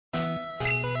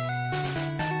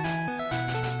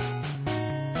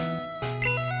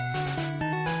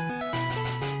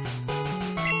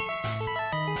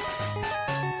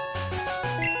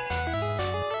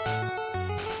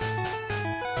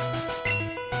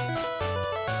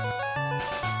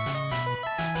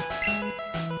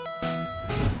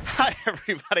Hi,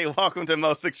 everybody. Welcome to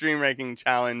Most Extreme Ranking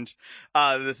Challenge.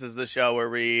 This is the show where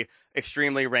we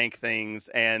extremely rank things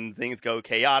and things go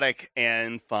chaotic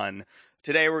and fun.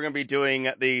 Today, we're going to be doing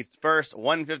the first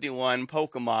 151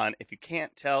 Pokemon, if you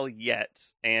can't tell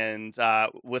yet. And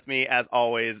with me, as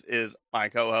always, is my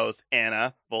co-host,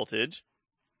 Anna Voltage.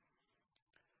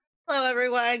 Hello,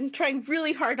 everyone. Trying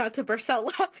really hard not to burst out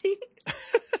laughing.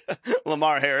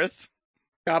 Lamar Harris.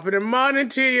 Top of the morning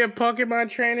to you,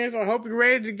 Pokemon trainers. I hope you're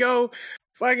ready to go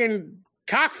fucking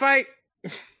cockfight.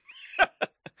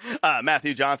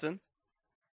 Matthew Johnson.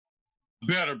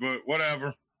 Better, but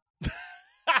whatever.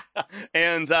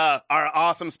 And our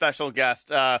awesome special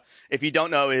guest, if you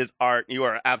don't know his art, you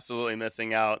are absolutely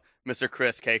missing out, Mr.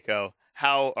 Chris Keiko.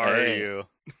 How are you?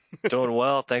 Doing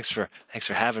well. Thanks for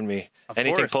having me.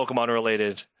 Anything Pokemon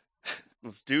related.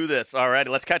 Let's do this. All right,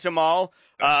 let's catch them all.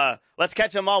 Let's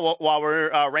catch them all while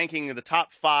we're ranking the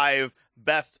top 5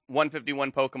 best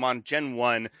 151 Pokemon Gen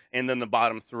 1 and then the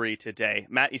bottom 3 today.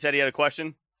 Matt, you said you had a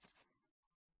question?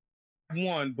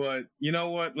 One, but you know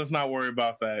what? Let's not worry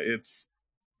about that.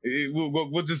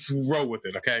 We'll just roll with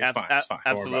it, okay? It's fine.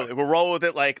 Absolutely. We'll roll with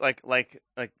it like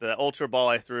the Ultra Ball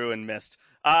I threw and missed.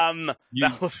 That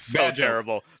was so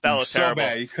terrible. That was terrible.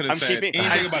 Bad. You could have said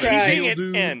anything about it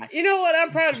in. You know what?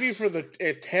 I'm proud of you for the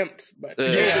attempt. But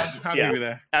I'll give you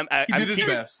that. He did his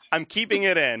best. I'm keeping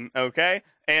it in, okay?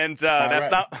 And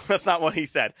that's not what he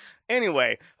said.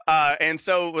 Anyway, and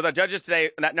so with our judges today,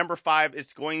 at number 5,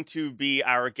 it's going to be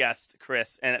our guest,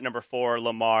 Chris. And at number 4,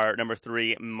 Lamar. Number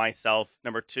 3, myself.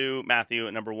 Number 2, Matthew.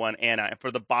 And number 1, Anna. And for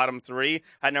the bottom 3,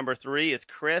 at number 3 is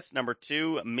Chris. Number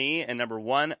 2, me. And number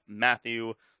 1,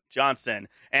 Matthew Johnson.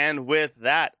 And with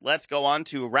that, let's go on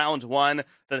to round 1,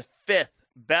 the 5th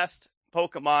best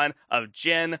Pokemon of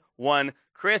Gen 1.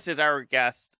 Chris is our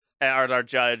guest, our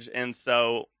judge. And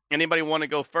so, anybody want to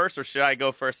go first, or should I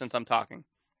go first since I'm talking?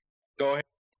 Go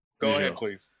ahead,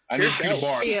 please. I need to see the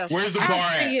bar. Where's the bar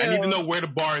at? I need to know where the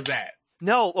bar is at.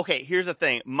 No, okay, here's the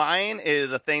thing. Mine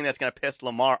is a thing that's going to piss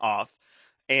Lamar off.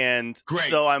 And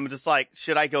Great. So I'm just like,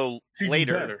 should I go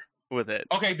later with it?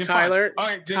 Okay, then Tyler. All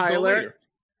right, Tyler. Go later.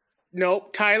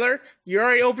 Nope, Tyler, you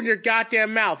already opened your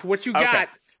goddamn mouth. What you got?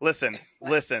 Listen.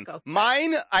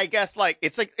 Mine, I guess,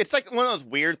 it's like one of those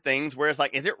weird things where it's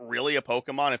like, is it really a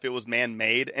Pokemon if it was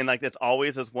man-made? And like, it's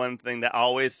always this one thing that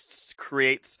always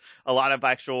creates a lot of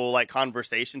actual like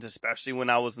conversations, especially when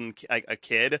I was a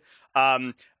kid.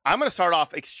 I'm going to start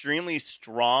off extremely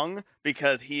strong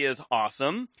because he is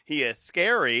awesome. He is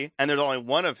scary, and there's only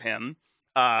one of him,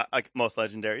 like most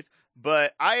legendaries.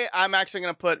 But I'm actually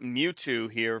going to put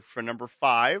Mewtwo here for number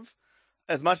 5.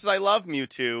 As much as I love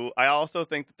Mewtwo, I also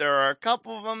think that there are a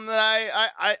couple of them that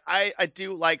I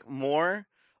do like more.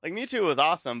 Like, Mewtwo was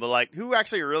awesome, but like, who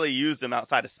actually really used him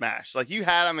outside of Smash? Like, you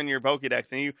had him in your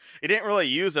Pokédex, and you didn't really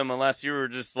use him unless you were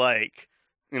just like,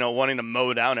 wanting to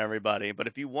mow down everybody. But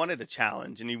if you wanted a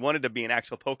challenge and you wanted to be an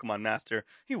actual Pokemon master,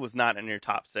 he was not in your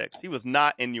top 6. He was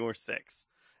not in your 6.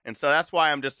 And so that's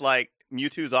why I'm just like,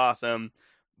 Mewtwo's awesome,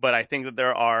 but I think that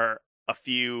there are a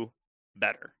few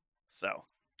better. So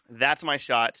that's my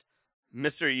shot.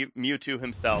 Mr. Mewtwo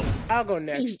himself. I'll go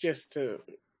next just to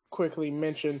quickly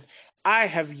mention, I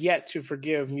have yet to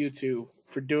forgive Mewtwo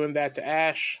for doing that to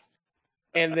Ash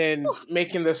and then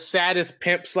making the saddest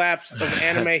pimp slaps of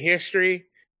anime history.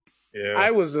 Yeah.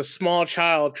 I was a small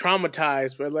child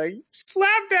traumatized, but like,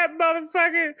 slap that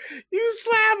motherfucker. You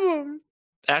slap him.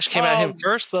 Ash came at him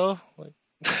first, though.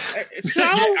 So,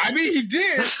 I mean, he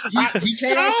did. He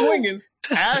came out swinging.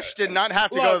 Ash did not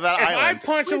have to go to that island. If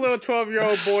I punch a little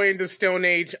 12-year-old boy into Stone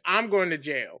Age, I'm going to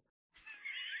jail.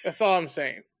 That's all I'm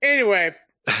saying. Anyway,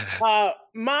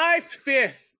 my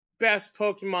 5th best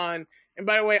Pokemon, and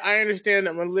by the way, I understand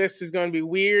that my list is going to be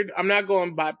weird. I'm not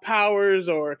going by powers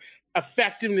or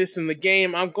effectiveness in the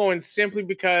game. I'm going simply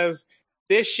because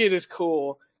this shit is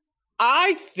cool.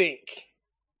 I think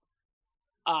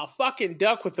fucking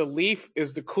duck with a leaf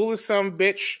is the coolest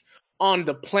bitch on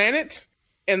the planet.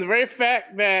 And the very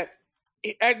fact that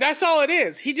that's all it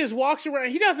is. He just walks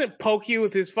around. He doesn't poke you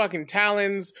with his fucking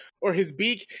talons or his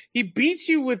beak. He beats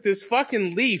you with this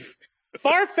fucking leaf.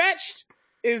 Farfetch'd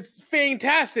is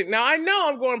fantastic. Now, I know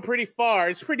I'm going pretty far.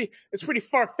 It's pretty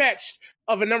far-fetched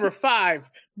of a number 5.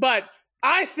 But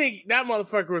I think that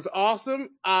motherfucker was awesome.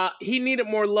 He needed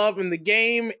more love in the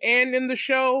game and in the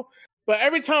show. But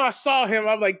every time I saw him,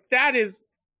 I'm like,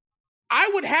 I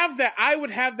would have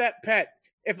that pet.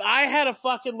 If I had a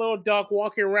fucking little duck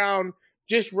walking around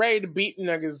just ready to beat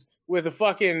niggas with a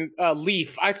fucking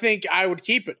leaf, I think I would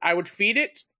keep it. I would feed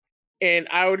it, and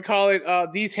I would call it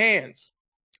These Hands.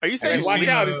 Are you saying watch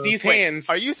out? It's These Hands.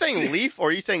 Are you saying leaf or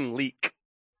are you saying leak?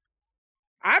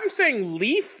 I'm saying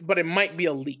leaf, but it might be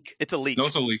a leak. It's a leak. No,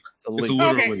 it's a leak. It's a leak. literal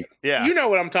Okay. leak. Yeah. You know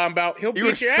what I'm talking about. He'll You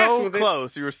were beat your ass so with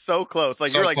close. You were so close.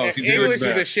 Like So you're like close. He did English is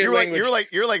bad. a shit you're like language.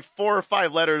 you're like 4 or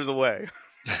 5 letters away.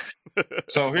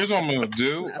 So here's what I'm gonna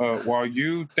do. While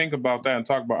you think about that and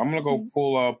talk about, I'm gonna go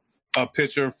pull up a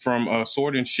picture from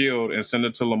Sword and Shield and send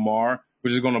it to Lamar,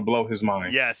 which is gonna blow his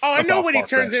mind. Yes. Oh, I know About what he Farfetch.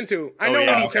 turns into. I Oh, know yeah.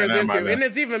 what he Okay, turns never into, mind then. and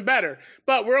it's even better.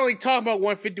 But we're only talking about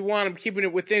 151. I'm keeping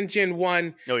it within Gen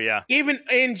 1. Oh yeah. Even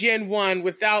in Gen 1,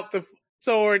 without the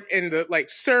sword and the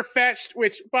Surfetched,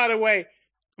 which, by the way,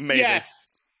 Amazing. yes,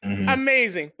 Mhm.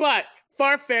 amazing. But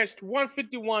Farfetched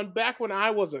 151, back when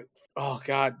I was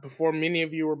before many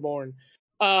of you were born.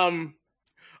 Are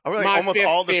we like My almost fifth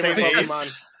all the same favorite age?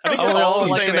 Pokemon. I think Oh, we're all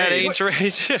the like same in that age. age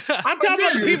range. I'm talking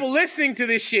about the people listening to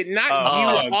this shit, not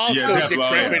Oh, you also yeah, definitely.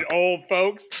 decrepit old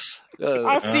folks.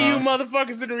 I'll see you Uh-huh.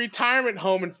 motherfuckers in a retirement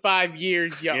home in 5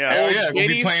 years, yo. Yeah. Hell Old yeah, we'll be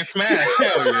biddies. playing Smash.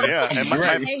 Hell yeah. Yeah, and my,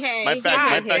 Right. my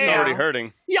back's yeah. already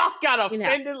hurting. Y'all got You know.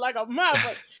 offended like a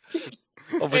mother.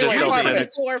 Over Anyway, the go on. self-centered.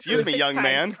 Excuse me, young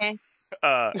man.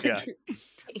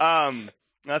 Yeah.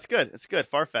 That's good. It's good.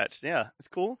 Far-fetched. Yeah, it's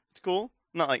cool. It's cool.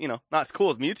 Not like not as cool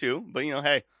as Mewtwo, but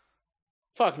hey.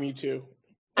 Fuck me too.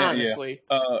 Yeah, Honestly.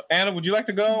 Anna, would you like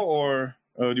to go, or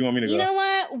do you want me to go? You know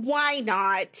what? Why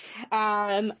not?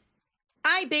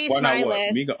 I base Why not my what?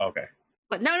 list. Me go? Okay.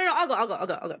 But no, I'll go.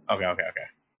 Okay.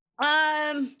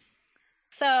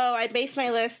 So I base my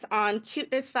list on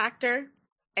cuteness factor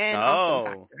and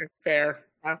awesome factor. Fair.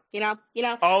 So, you know.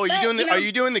 Oh, But, are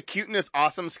you doing the cuteness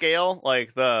awesome scale? Is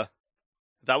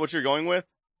that what you're going with?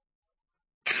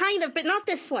 Kind of, but not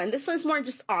this one. This one's more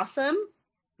just awesome.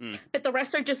 But the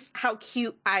rest are just how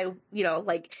cute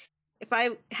if I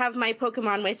have my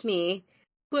Pokemon with me,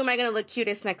 who am I going to look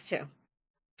cutest next to?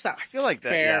 So I feel like that.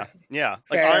 Fair. Yeah.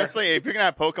 Fair. Honestly, if you're gonna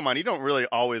have Pokemon, you don't really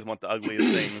always want the ugliest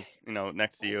things,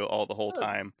 next to you all the whole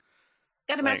time.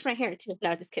 got to match my hair too.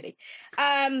 No, just kidding.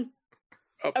 Oh,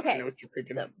 Okay. I know what you're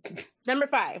picking up. Number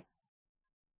 5.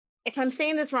 If I'm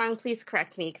saying this wrong, please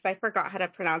correct me because I forgot how to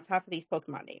pronounce half of these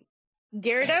Pokemon names.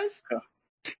 Gyarados?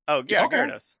 Oh yeah, Okay.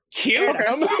 Gyarados. Cute. Okay.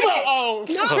 Oh.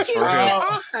 Not Oh, cute, for real.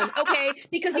 awesome. Okay,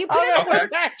 because you put in the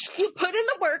work. You put in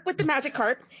the work with the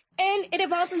Magikarp, and it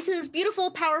evolves into this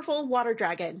beautiful, powerful water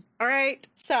dragon. All right,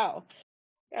 so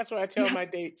That's what I tell my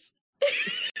dates.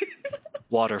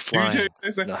 Water flying. No.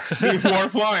 Dude, water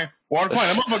flying. That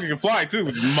motherfucker can fly too,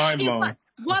 which is mind blowing.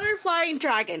 water flying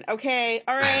dragon. Okay,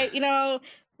 all right,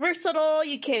 versatile.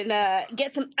 You can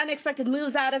get some unexpected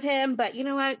moves out of him, but you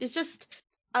know what? It's just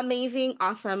amazing,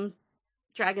 awesome,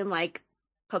 dragon-like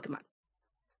Pokemon.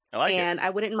 I like And I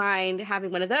wouldn't mind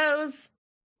having one of those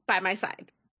by my side.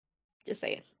 Just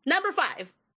saying. Number 5.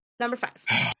 This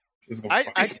is gonna I-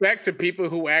 fuck- Respect to people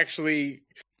who actually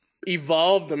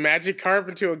evolved the Magikarp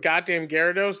into a goddamn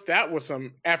Gyarados. That was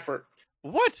some effort.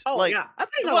 What? Oh like yeah, I'm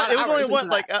putting a what? lot It of was only hours what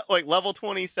into that. like level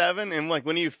 27, and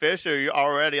when you fish, are you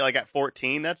already at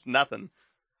 14? That's nothing.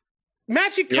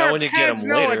 Magikarp Yeah, when you get has him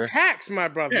no later. attacks, my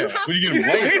brother. Yeah, when you get him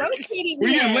later. Rotating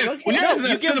When you get him man, later. okay? When you guys No, at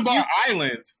you get- Cinnabar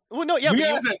Island. Well, no, yeah, When but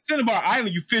you guys at Cinnabar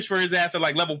Island, you fish for his ass at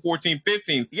level 14,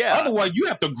 15. Yeah. Otherwise, you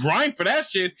have to grind for that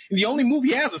shit, and the only move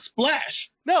he has is Splash.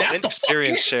 no. That's and- the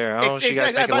Experience fucking- share. Oh, you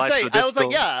guys making life so I was like,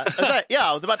 difficult.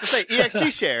 I was about to say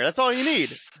EXP share. That's all you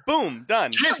need. Boom,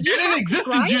 done. It didn't exist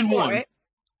in Grind Gen for 1. it.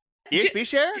 EXP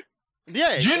share?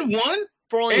 Yeah. Gen 1?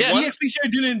 for only And one. EXP share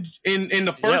didn't in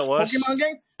the first it was. Pokemon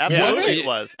game? Absolutely, Yeah. it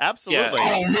was. Absolutely. I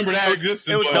don't remember that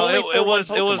existing. it was but- No, only it for one was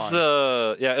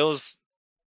Pokemon. it was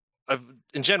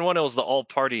in Gen 1 it was the all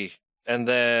party, and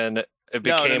then it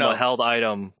became no. a held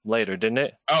item later, didn't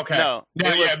it? Okay. No, Yeah,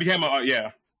 it yeah, was- it became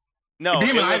a No, it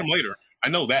became it an was- item later. I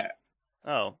know that.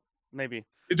 Oh, maybe.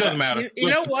 It doesn't matter. You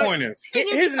know the what? point is,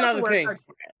 Here's another thing.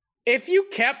 If you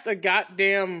kept the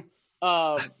goddamn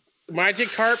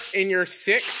Magikarp in your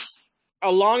 6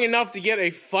 long enough to get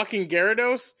a fucking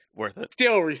Gyarados, Worth it.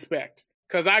 still respect.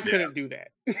 Because I couldn't do that.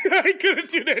 I couldn't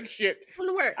do that shit.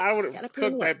 Work. I would Gotta have put in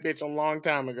cooked work. that bitch a long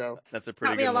time ago. That's a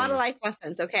pretty Taught me good a lot one. of life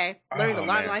lessons, okay? Learned a Oh, lot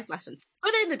man. of life lessons.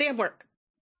 Put in the damn work.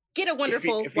 Get a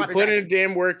wonderful If you water put in dragon.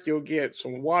 damn work, you'll get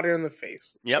some water in the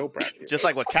face. Yep. So proud of you. Just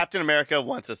like what Captain America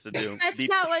wants us to do. That's Be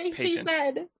not what she patient.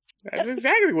 said. That's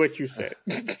exactly what you said.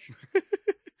 All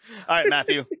right,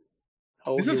 Matthew.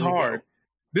 Oh, this here is we go. hard.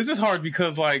 This is hard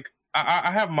because like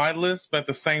I have my list, but at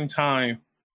the same time,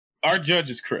 our judge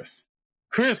is Chris.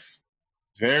 Chris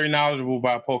is very knowledgeable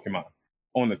about Pokemon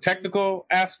on the technical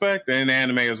aspect and the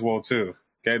anime as well too.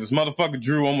 Okay, this motherfucker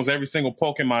drew almost every single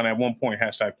Pokemon at one point.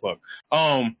 #plug.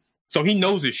 So he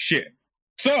knows his shit.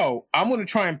 So I'm gonna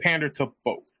try and pander to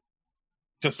both,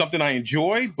 to something I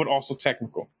enjoy, but also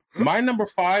technical. My number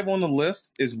 5 on the list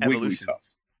is Evolution.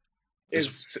 Wigglytuff. You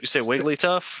say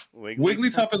Wigglytuff?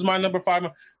 Wigglytuff is my number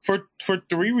 5 for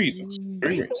 3 reasons.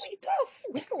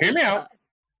 Hear me out.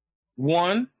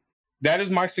 1, that is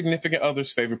my significant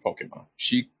other's favorite Pokemon.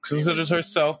 She considers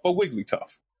herself a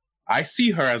Wigglytuff. I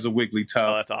see her as a Wigglytuff.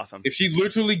 Oh, that's awesome. If she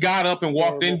literally got up and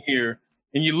walked in here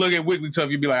and you look at Wigglytuff,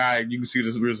 you'd be like, all right, you can see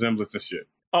this resemblance and shit.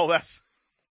 Oh, that's...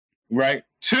 Right?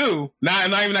 2, not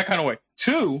even that kind of way.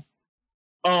 2,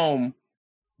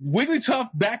 Wigglytuff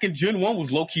back in Gen 1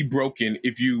 was low-key broken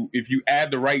if you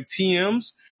add the right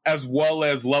TMs as well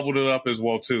as leveled it up as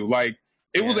well too. Like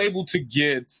it was able to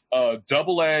get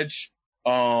double edge,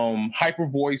 hyper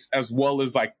voice, as well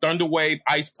as like Thunder Wave,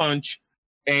 Ice Punch,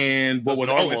 and what was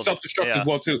and self-destruct as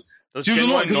well too. She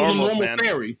was a normal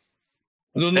fairy. It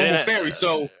was a normal fairy,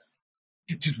 so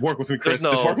just work with me, Chris.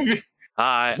 Just work with me.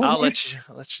 I'll let you.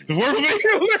 Just work with me.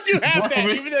 I'll let you have that,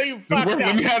 even though you fucked up.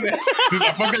 Let me have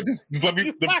that. Just let me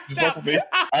work with me.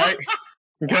 All right.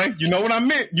 Okay. You know what I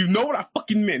meant. You know what I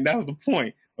fucking meant. That was the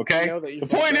point. Okay. The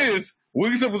point is,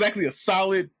 Wigglytuff was actually a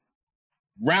solid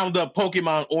round-up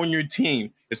Pokemon on your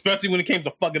team, especially when it came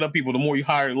to fucking up people. The more you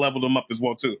higher level them up as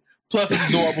well too. Plus, it's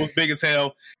adorable. It's big as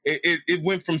hell. It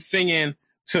went from singing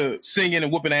to singing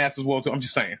and whooping ass as well too. I'm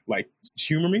just saying, like,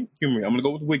 humor me. I'm gonna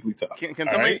go with Wigglytuff.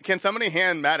 Can somebody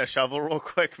hand Matt a shovel real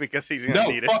quick because he's gonna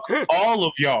need it? No, fuck all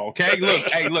of y'all. Okay,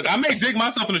 look, I may dig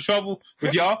myself in the shovel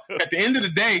with y'all. At the end of the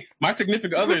day, my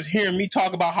significant other is hearing me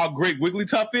talk about how great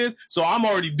Wigglytuff is, so I'm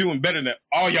already doing better than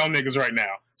all y'all niggas right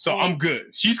now. So I'm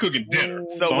good. She's cooking dinner.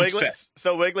 So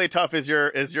Wigglytuff is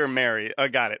your Mary. I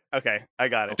got it. Okay, I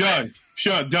got it. Done.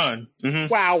 Sure, done.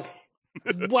 Mm-hmm. Wow.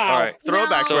 All right.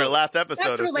 Throwback to our last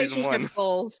episode of season 1.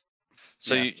 Goals.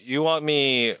 So you want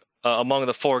me among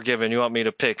the 4 given? You want me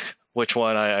to pick which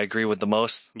one I agree with the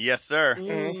most? Yes, sir.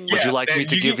 Would you like me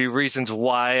to give you reasons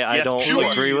why I don't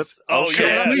agree with?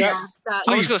 Okay.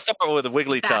 I'm just gonna start with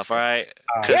Wigglytuff. All right.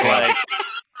 Because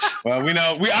well, we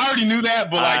already knew that,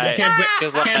 but like, you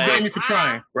can't blame me for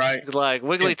trying, right? Like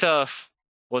Wigglytuff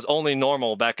was only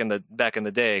normal back in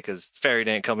the day because Fairy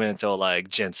didn't come in until like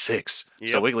Gen 6. Yep.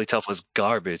 So Wigglytuff was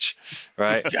garbage,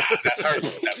 right? Yeah, that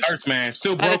hurts, man.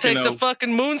 Still broken. And it takes a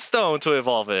fucking Moonstone to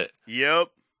evolve it. Yep.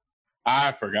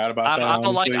 I forgot about that. I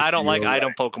don't like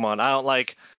item Pokemon. I don't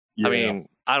like. Yeah. I mean,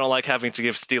 I don't like having to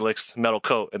give Steelix Metal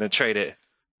Coat and then trade it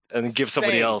and then give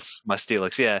somebody else my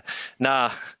Steelix. Yeah,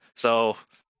 nah. So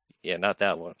yeah, not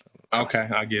that one. Okay,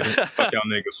 I get it. Fuck y'all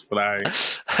niggas. But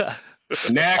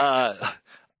next.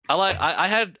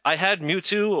 I had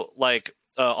Mewtwo like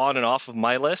on and off of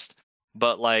my list,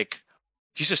 but like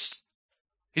he's just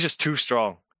too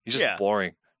strong. He's just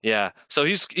boring. Yeah. So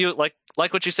he's like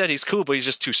what you said. He's cool, but he's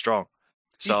just too strong.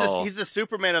 So he's the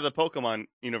Superman of the Pokemon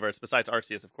universe, besides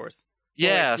Arceus, of course.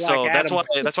 Yeah. So that's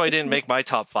why I didn't make my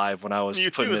top 5 when I was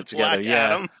putting it together.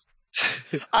 Yeah.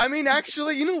 I mean,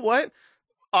 actually, you know what?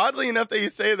 Oddly enough, that you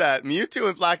say that, Mewtwo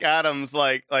and Black Adam's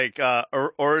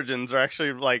origins are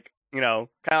actually like, you know,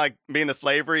 kind of like being the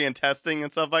slavery and testing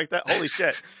and stuff like that. Holy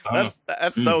shit, that's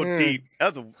so deep.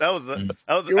 That was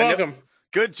You're welcome.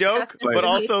 Good joke, but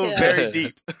also very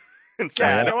deep and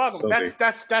sad. You're welcome.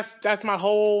 That's my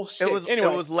whole shit. It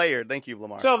was layered. Thank you,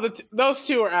 Lamar. So those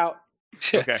 2 are out.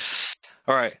 Okay.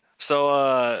 All right.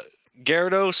 So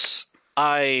Gyarados,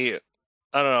 I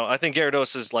don't know. I think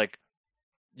Gyarados is like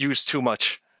used too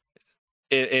much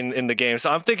in the game. So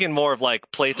I'm thinking more of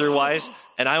like playthrough wise,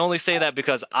 and I only say that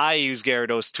because I use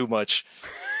Gyarados too much.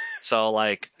 So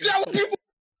like, people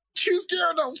choose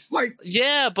Gyarados, like,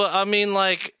 yeah, but I mean,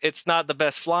 like, it's not the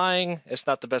best flying, it's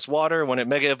not the best water. When it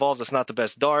mega evolves, it's not the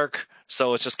best dark.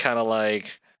 So it's just kind of like,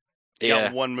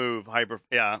 one move, hyper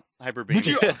beam.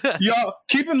 But y'all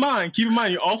keep in mind,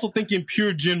 you're also thinking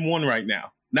pure Gen 1 right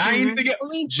now. Now I need to get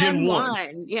Gen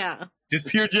 1. Yeah. Just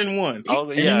pure Gen 1.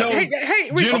 Oh yeah.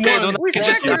 Hey, Gen 1.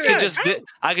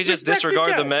 I could just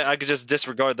disregard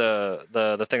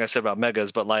the thing I said about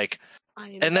megas, but like,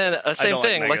 and then same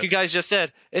thing, like you guys just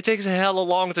said, it takes a hella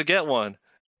long to get one.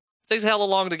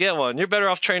 You're better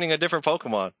off training a different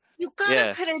Pokemon. You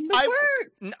gotta put in the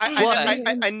work.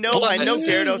 I know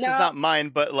Gyarados is not mine,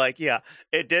 but like, yeah,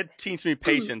 it did teach me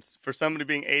patience. For somebody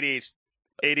being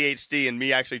ADHD and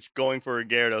me actually going for a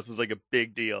Gyarados was like a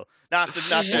big deal. Not to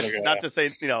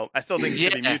say, you know, I still think it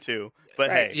should be Mewtwo, but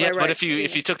hey. Yeah, but if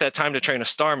you took that time to train a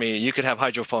Starmie, you could have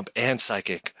Hydro Pump and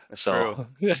Psychic. That's true.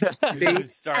 I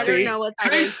don't know what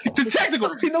that is. The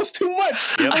technical, he knows too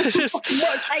much. Yep. I just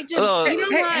respect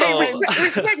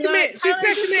the man.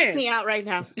 Respect the man. Me out right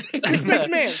now. Respect the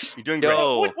man. You're doing great.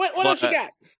 What else you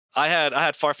got? I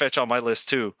had Farfetch on my list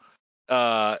too.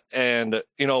 And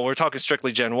we're talking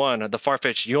strictly Gen 1. The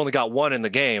Farfetch, you only got one in the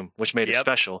game, which made it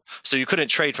special. So you couldn't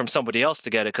trade from somebody else to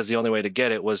get it because the only way to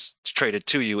get it was traded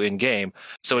to you in game.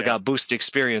 So it got boosted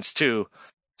experience too.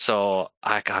 So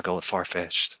I gotta go with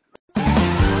Farfetch'd.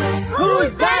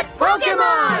 Who's that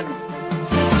Pokemon?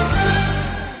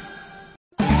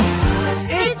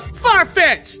 It's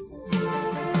Farfetch'd.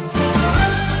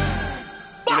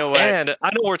 You know what? And I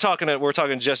know we're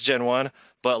talking just Gen 1,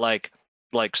 but like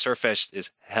Surfetch'd is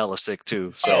hella sick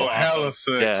too. So hella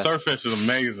sick. Yeah. Surfetch'd is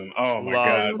amazing. Oh my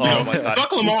Love- god. oh my God.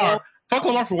 Fuck Lamar. Fuck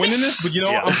Lamar for winning this, but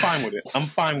what? I'm fine with it. I'm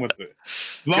fine with it.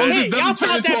 As long as Hey, it y'all doesn't turn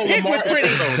thought into that a pick Lamar was pretty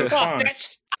episode, it's fine.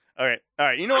 far-fetched. All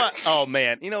right. You know what? Oh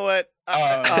man. You know what? For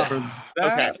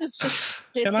that, This is just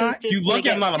can I? You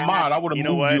lucky I'm not a mod. I would have You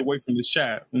know moved what? you away from the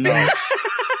chat. No.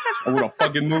 I would have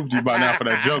fucking moved you by now for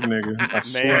that joke, nigga. I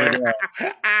swear to God.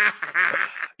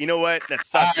 You know what? That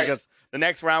sucks because the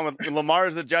next round with Lamar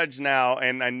is the judge now,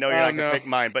 and I know you're not gonna pick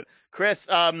mine. But Chris,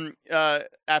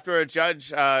 after a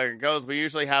judge goes, we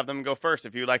usually have them go first.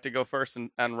 If you'd like to go first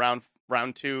on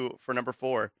round 2 for number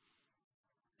 4.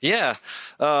 Yeah,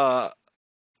 I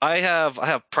have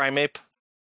Primeape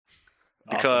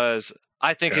because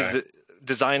I think his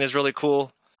design is really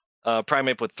cool.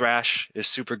 Primeape with Thrash is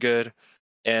super good,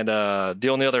 and the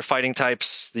only other fighting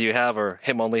types that you have are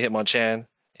Hitmonchan,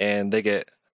 and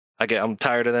I'm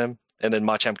tired of them. And then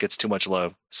Machamp gets too much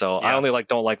love, so I only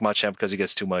don't like Machamp because he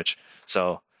gets too much.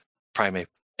 So Primeape,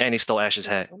 and he stole Ash's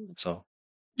hat. So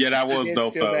yeah, that was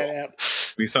dope though.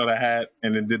 We saw that hat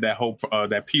and then did that whole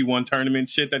that P1 tournament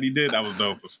shit that he did. That was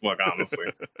dope as fuck,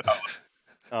 honestly.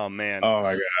 Oh man. Oh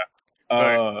my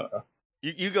god.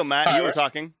 You go, Matt. Tyler. You were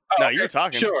talking. No, you were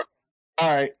talking. Sure. All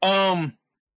right.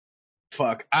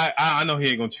 Fuck. I know he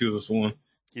ain't gonna choose this one.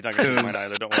 He's not gonna choose mine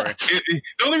either. Don't worry. The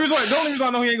only reason I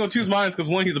know he ain't gonna choose mine is because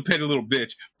one, he's a petty little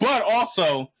bitch, but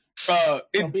also,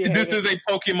 this is a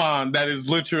Pokemon that is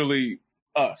literally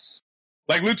us,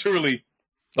 like literally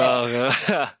us.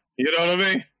 You know what I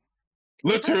mean?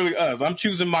 Literally us. I'm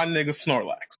choosing my nigga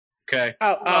Snorlax. Okay.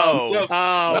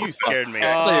 You scared me.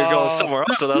 I thought you were going somewhere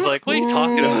else, so I was like, "What are you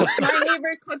talking about?" My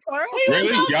neighbor Totoro.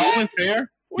 Really? Y'all went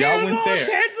there? Y'all went there?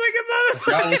 Tense like a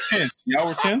motherfucker. Y'all were tense. Y'all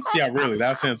were tense? Yeah, really.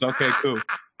 That's tense. Okay, cool.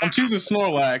 I'm choosing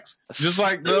Snorlax, just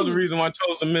like the other reason why I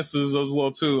chose the misses as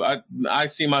well too. I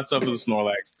see myself as a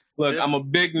Snorlax. Look, I'm a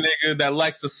big nigga that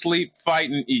likes to sleep, fight,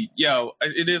 and eat. Yo,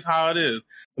 it is how it is.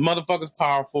 The motherfucker's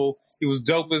powerful. He was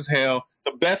dope as hell.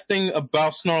 The best thing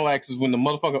about Snorlax is when the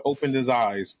motherfucker opened his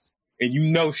eyes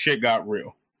and shit got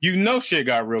real. Shit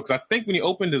got real because I think when he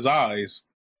opened his eyes,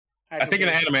 I think in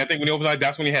the anime, when he opened his eyes,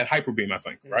 that's when he had Hyper Beam, I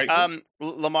think, right?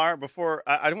 Lamar, before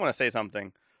I didn't want to say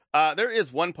something. There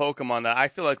is one Pokemon that I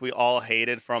feel like we all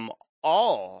hated from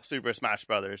all Super Smash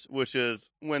Brothers, which is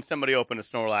when somebody opened a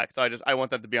Snorlax. So I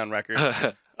want that to be on record.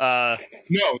 No,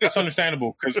 that's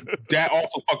understandable because that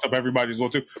also fucked up everybody as well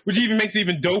too. Which even makes it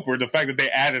even doper the fact that they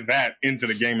added that into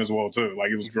the game as well too. Like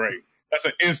it was great. That's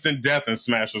an instant death in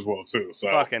Smash as well too. So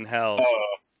fucking hell.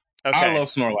 Okay. I love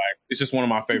Snorlax. It's just one of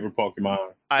my favorite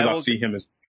Pokemon because I see him as.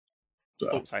 So.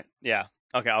 Oh, sorry. Yeah.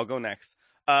 Okay, I'll go next.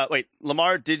 Wait,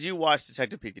 Lamar, did you watch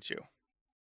Detective Pikachu?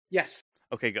 Yes.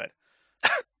 Okay, good.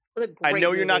 I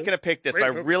know you're not going to pick this, but I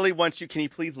really want you. Can you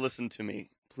please listen to me?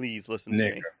 Please listen to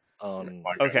me. Okay.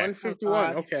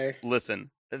 151. Okay.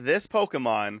 Listen, this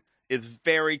Pokemon is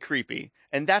very creepy,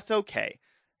 and that's okay.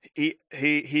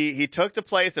 He took the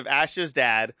place of Ash's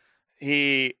dad.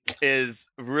 He is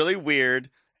really weird,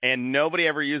 and nobody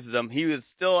ever uses him. He is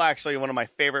still actually one of my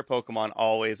favorite Pokemon.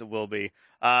 Always will be.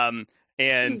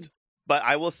 But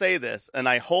I will say this, and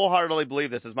I wholeheartedly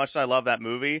believe this. As much as I love that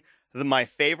movie, my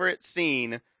favorite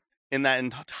scene in that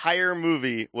entire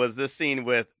movie was this scene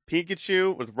with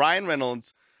Pikachu, with Ryan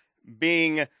Reynolds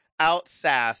being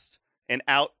out-sassed and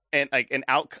out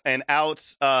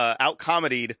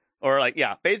comedied, or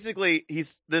basically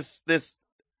he's this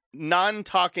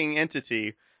non-talking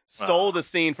entity stole the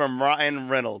scene from Ryan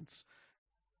Reynolds.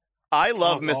 I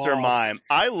love Mr. Mime.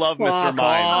 I love Mr. Mime.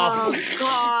 Oh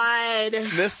God,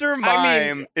 Mr.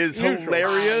 Mime is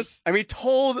hilarious. I mean, he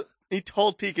told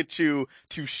Pikachu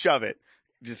to shove it.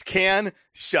 Just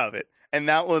shove it. And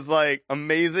that was like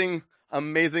amazing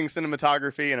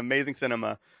cinematography and amazing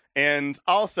cinema. And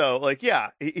also,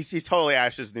 he's totally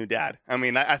Ash's new dad. I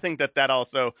mean, I think that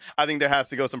also, I think there has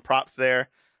to go some props there.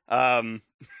 Mr.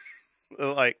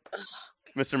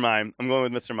 Mime. I'm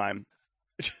going with Mr. Mime.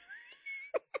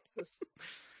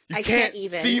 I can't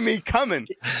even see me coming.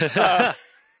 I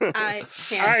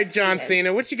can't. All right, John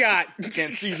Cena, what you got?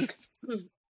 Can't see this.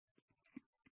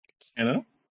 You know?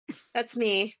 That's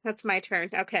me. That's my turn.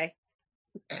 Okay.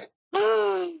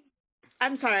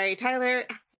 I'm sorry, Tyler.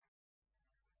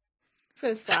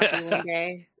 It's gonna stop you one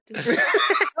day. Just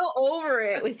go over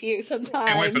it with you sometime.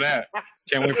 Can't wait for that.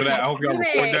 I hope y'all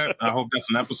record that. I hope that's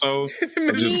an episode.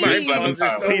 Of just Please. Big Love and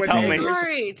Tyler. Please help me.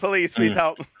 Alright. Please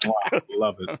help. Wow,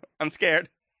 love it. I'm scared.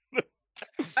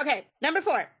 Okay, number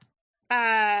 4.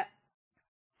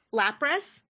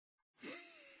 Lapras.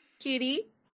 Cutie.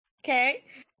 Okay.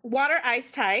 Water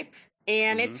ice type.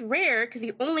 And it's rare because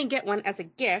you only get one as a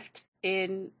gift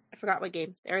in, I forgot what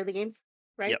game. The early games,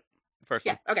 right? Yep. First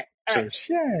one. Yeah, okay. All right.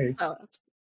 Yay. Oh,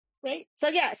 right. So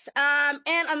yes.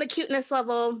 And on the cuteness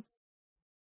level,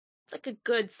 it's like a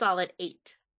good solid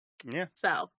 8. Yeah.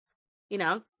 So,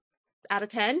 out of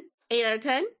 10, 8 out of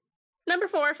 10. Number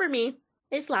 4 for me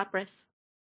is Lapras.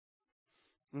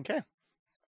 Okay.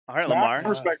 All right, Lamar. I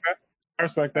respect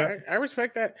that. I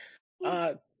respect that.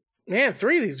 Man,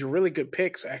 3 of these are really good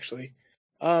picks, actually.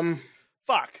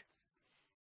 Fuck.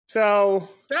 So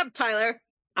Shut up, Tyler.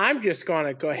 I'm just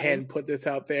gonna go ahead and put this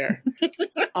out there.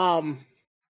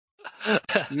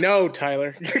 No,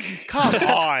 Tyler. Come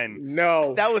on.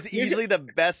 No. That was easily the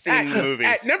best scene in the movie.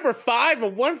 At number 5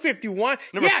 of 151.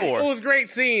 Number 4. It was a great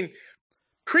scene.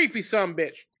 Creepy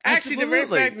bitch. Actually, the very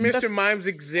fact Mr. That's Mimes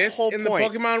exists whole in the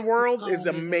point. Pokemon world is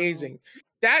Oh, no. amazing.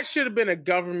 That should have been a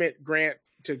government grant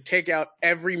to take out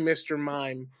every Mr.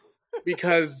 Mime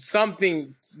because that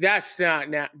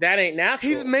ain't natural.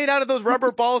 He's made out of those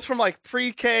rubber balls from like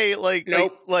pre-K,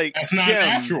 Nope. like That's not gym.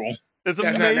 natural. It's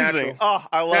That's not natural. amazing. Oh,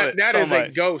 I love it That so is much.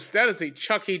 a ghost. That is a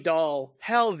Chucky doll.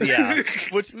 Hell yeah.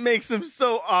 Which makes him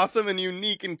so awesome and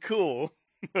unique and cool.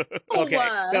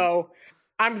 Okay, so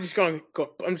I'm just going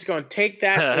to take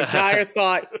that entire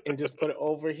thought and just put it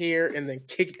over here and then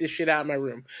kick this shit out of my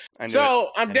room. I knew So it.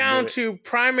 I'm I down knew it. to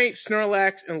Primate,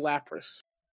 Snorlax, and Lapras.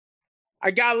 I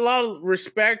got a lot of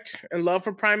respect and love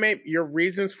for Primate. Your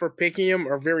reasons for picking him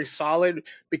are very solid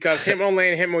because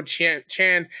Hitmonlee and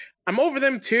Hitmonchan, I'm over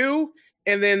them too.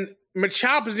 And then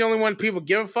Machop is the only one people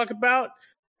give a fuck about.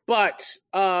 But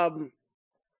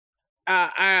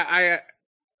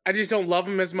I just don't love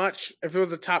him as much. If it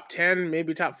was a top 10,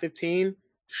 maybe top 15,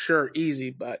 sure,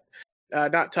 easy, but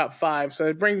not top 5. So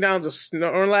it brings down to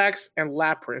Snorlax and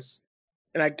Lapras.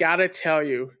 And I gotta tell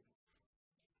you,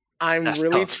 I'm That's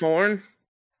really tough. torn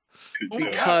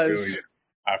because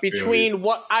I feel you. between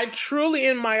what I truly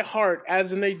in my heart,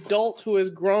 as an adult who has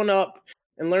grown up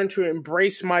and learned to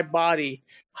embrace my body,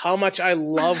 how much I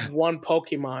love one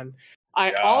Pokemon.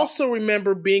 I also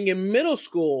remember being in middle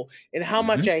school and how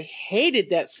much I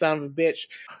hated that son of a bitch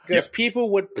because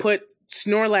people would put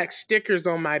Snorlax stickers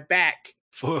on my back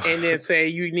and then say,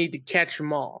 you need to catch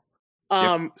them all.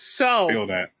 So, feel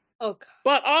that. Oh, God.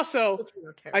 but also,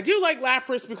 I do like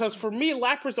Lapras because for me,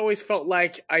 Lapras always felt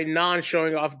like a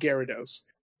non-showing off Gyarados.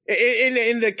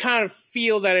 In the kind of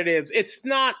feel that it is. It's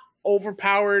not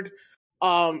overpowered,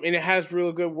 and it has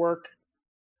real good work.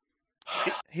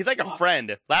 He's like a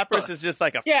friend. Lapras is just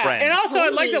like a friend. And also I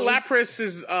like that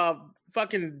Lapras's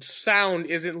fucking sound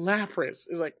isn't Lapras.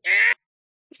 It's like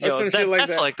or some shit like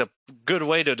that's that. like the good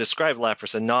way to describe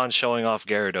Lapras, a non-showing off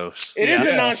Gyarados. It is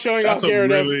a non-showing off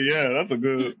Gyarados. That's a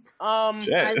good. I'm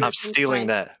stealing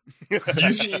that.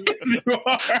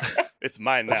 It's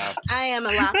mine now. I am a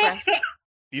Lapras.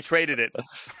 You traded it.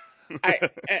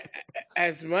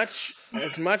 As much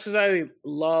as I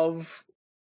love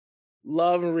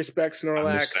and respect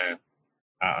Snorlax,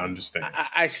 I understand.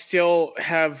 I still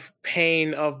have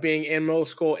pain of being in middle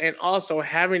school and also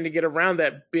having to get around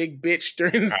that big bitch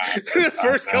during the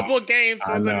first couple of games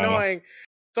was annoying.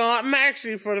 So I'm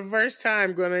actually, for the first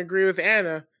time, going to agree with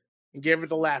Anna and give it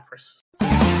to Lapras.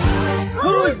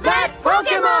 Who's that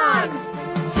Pokemon?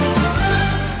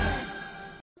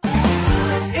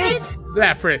 It's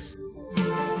Lapras.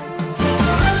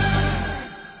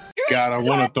 God, I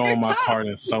want to throw my heart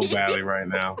in so badly right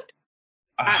now.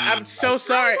 I'm so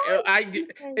sorry.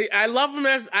 I love him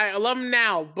I love him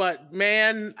now, but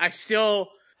man, I still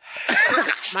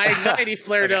my anxiety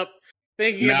flared up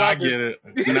thinking about I get it.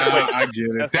 I get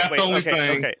it. That's the only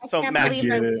thing. Okay, so can't Matt,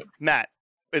 believe Matt,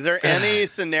 is there any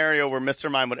scenario where Mr.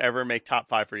 Mime would ever make top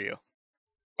 5 for you?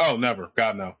 Oh, never.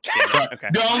 God, no. Okay.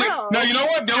 The only, no, you know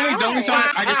what? The only time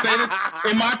I can say this,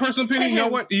 in my personal opinion, you know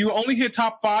what? You only hit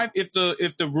top 5 if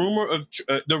the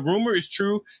rumor is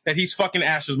true that he's fucking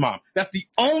Ash's mom. That's the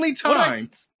only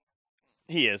time.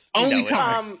 He is. Only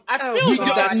time. I feel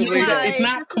that's illegal. It's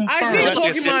not confirmed. I think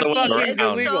Let's just sit the Pokemon one fucking is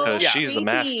around illegal. because Yeah. she's the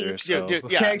master. So. Dude,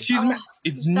 Okay,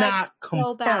 it's not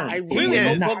so bad. I confirmed. really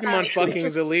hope is. Pokemon fucking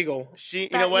is illegal. She,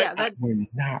 you know what? Yeah, that- We're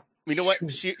not. You know what?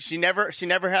 She never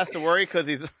has to worry because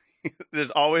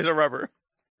there's always a rubber.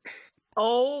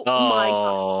 Oh my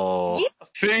god. Oh.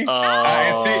 See? Oh.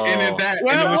 And see, and then that. and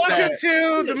Well, then with welcome that,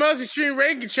 to the most extreme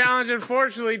ranking challenge.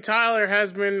 Unfortunately, Tyler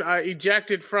has been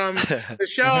ejected from the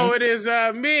show. It is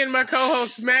me and my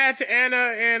co-host Matt, Anna,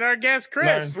 and our guest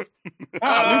Chris. new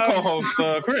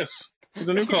co-host Chris. He's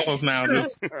a new co-host now.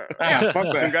 Just fuck that.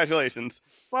 Congratulations.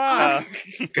 Fuck.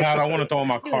 God, I want to throw in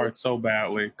my card so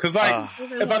badly. Because, like,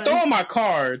 if I throw in my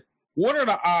card, what are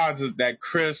the odds that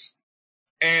Chris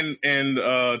and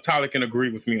Tyler can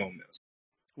agree with me on this?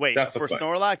 Wait, That's the for thing.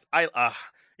 Snorlax,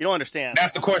 you don't understand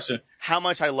That's the question. how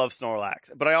much I love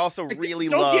Snorlax, but I also really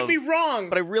Don't love. get me wrong.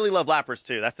 But I really love Lapras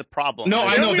too. That's the problem. No,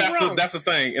 I Don't know be wrong. that's the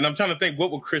thing, and I'm trying to think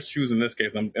what would Chris choose in this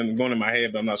case. I'm going in my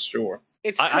head, but I'm not sure.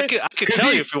 It's I Chris. could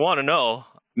tell you if you want to know.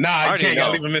 Nah, I already can't.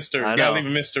 Gotta know. leave a mystery. I Gotta know. leave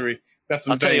a mystery. That's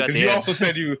the I'll tell thing. you at Because the you end. also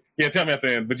said tell me at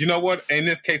the end. But you know what? In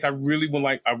this case, I really would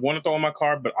like. I want to throw in my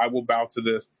card, but I will bow to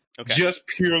this just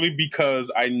purely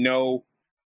because I know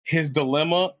his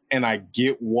dilemma, and I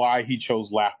get why he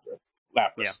chose Lapras.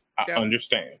 Yeah. I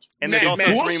understand. And there's Matt, also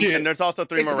Matt, three. And there's also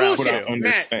three It's more rounds bullshit. too. I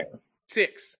understand.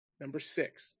 Six. Number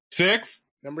six. Six.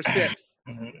 Number six.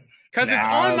 Because it's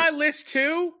Nah. on my list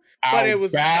too, but I'll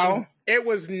bow. it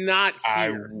was not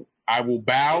here. I will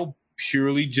bow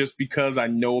purely just because I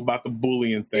know about the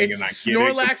bullying thing, It's and I get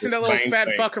Snorlax it. and that little fat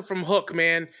fucker from Hook,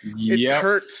 man. It Yep.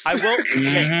 hurts. I will.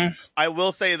 Mhm. I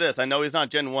will say this. I know he's not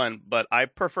Gen 1, but I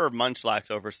prefer Munchlax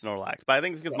over Snorlax. But I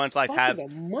think it's because Munchlax has...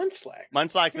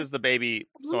 Munchlax is the baby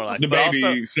Snorlax. The but baby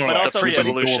also, Snorlax. but also, That's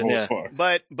pre-evolution, adorable as yeah. fuck.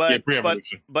 but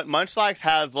pre-evolution. Munchlax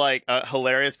has like a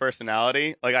hilarious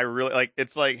personality. Like I really like.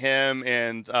 It's like him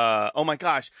and oh my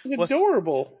gosh, It's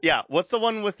adorable. Yeah, what's the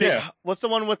one with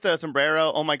the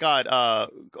sombrero? Oh my god.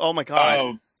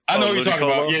 I know what you're talking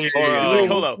about. Yeah.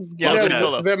 Ludicolo. Yeah,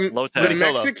 Ludicolo. The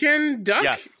Mexican duck?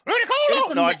 Yeah.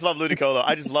 Ludicolo! No, I just love Ludicolo.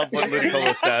 I just love what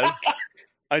Ludicolo says.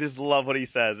 I just love what he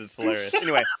says. It's hilarious.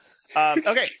 Anyway,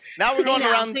 okay, now we're going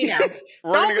around.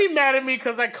 Don't be mad at me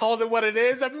because I called it what it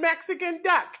is, a Mexican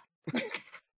duck.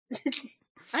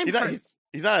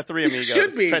 He's not a Three Amigos.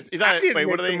 Should be. He's not. Wait,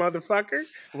 what are they, motherfucker?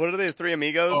 What are they? Three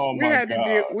Amigos? Oh my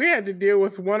god. We had to deal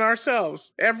with one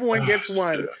ourselves. Everyone gets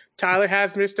one. Tyler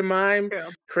has Mr. Mime. Yeah.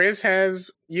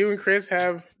 You and Chris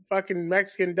have fucking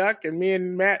Mexican duck, and me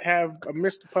and Matt have a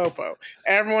Mr. Popo.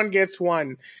 Everyone gets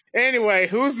one. Anyway,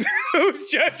 who's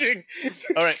judging?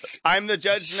 All right, I'm the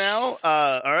judge now.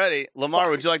 Alrighty, Lamar,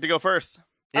 would you like to go first?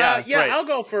 Yeah, right. I'll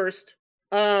go first.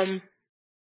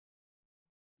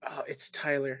 It's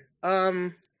Tyler.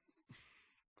 Gonna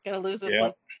lose this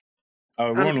one.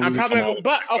 I'm probably,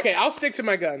 but okay, I'll stick to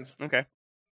my guns. Okay,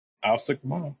 I'll stick to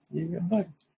mine. Yeah, buddy.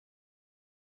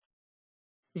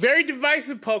 Very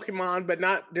divisive Pokemon, but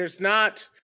there's not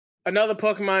another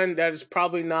Pokemon that is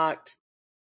probably not.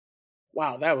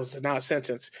 Wow, that was not a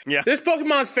sentence. Yeah. This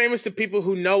Pokemon's famous to people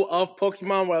who know of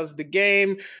Pokemon, whether it's the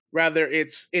game, whether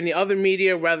it's in the other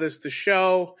media, whether it's the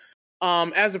show.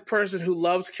 As a person who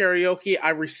loves karaoke,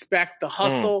 I respect the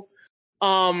hustle.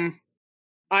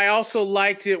 I also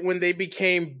liked it when they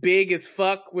became big as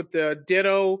fuck with the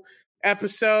Ditto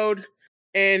episode.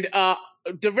 And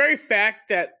the very fact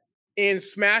that in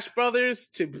Smash Brothers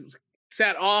to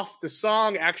set off the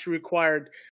song actually required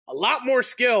a lot more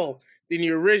skill than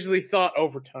you originally thought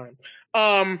over time.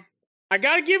 I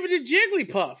gotta give it to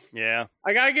Jigglypuff. Yeah.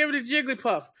 I gotta give it to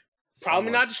Jigglypuff.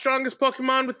 Probably not the strongest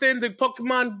Pokemon within the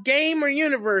Pokemon game or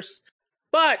universe,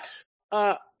 but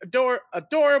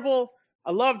adorable.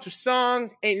 I loved her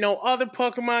song. Ain't no other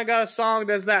Pokemon got a song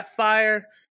that's that fire.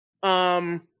 We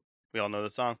all know the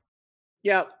song.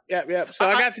 Yep. So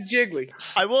I got the Jiggly.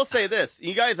 I will say this.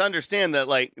 You guys understand that,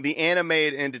 like, the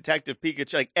animated and Detective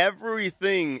Pikachu, like,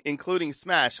 everything, including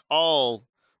Smash, all,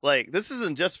 like, this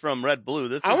isn't just from Red Blue.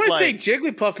 This I is want to like... say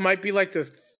Jigglypuff might be, like, the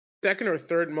second or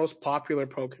third most popular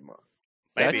Pokemon.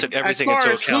 I took everything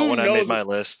into account when I made my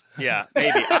list. Yeah,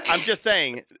 maybe. I'm just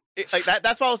saying, like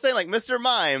that's why I was saying, like, Mr.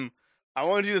 Mime, I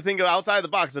wanted you to think of outside the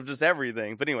box of just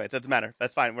everything. But anyways, it doesn't matter.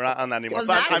 That's fine. We're not on that anymore.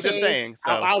 But I'm just saying.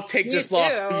 So I'll take this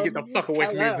loss if you get the fuck away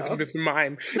from me, Mr.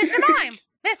 Mime. Mr. Mime!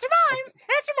 Mr. Mime!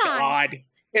 Mr. Mime! God.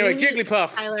 Anyway,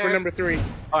 Jigglypuff for number 3.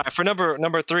 All right, for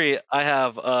number 3, I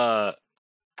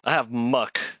have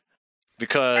Muck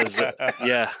because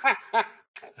yeah.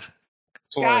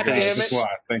 God damn it. I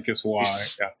think it's why.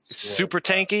 Super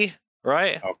tanky,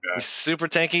 right? Okay. He's super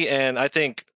tanky, and I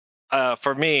think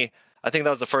for me, I think that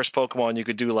was the first Pokemon you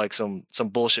could do like some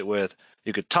bullshit with.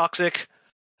 You could Toxic,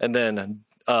 and then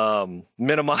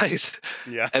minimize,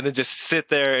 yeah, and then just sit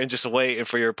there and just wait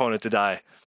for your opponent to die.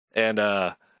 And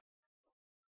I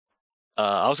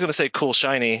was gonna say Cool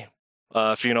Shiny,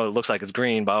 if it looks like it's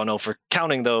green, but I don't know if we're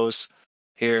counting those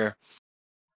here.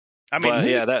 I mean, But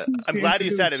yeah, that I'm glad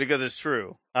you said it because it's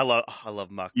true. I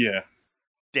love Muck. Yeah,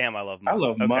 Damn, I love Muck. I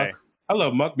love Muck. I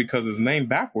love Muck because his name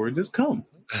backwards is Cum.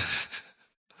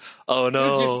 Oh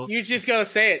no! You're just gonna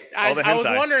say it. All the I was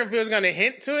hentai. wondering if he was gonna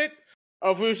hint to it,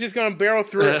 or if he was just gonna barrel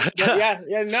through it. But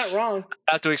yeah, not wrong.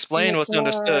 I have to explain Oh, what's God.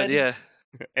 understood. Yeah,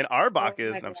 And Arbok Oh,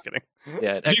 is. my No, I'm just God. kidding.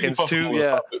 yeah. You can Ekans fuck too. with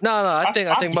Yeah. us. No. I think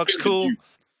I'm Muck's defending cool. you.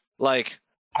 Like,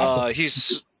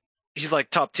 he's like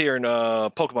top tier in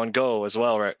Pokemon Go as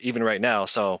well, right? Even right now.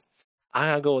 So I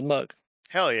gotta go with Muck,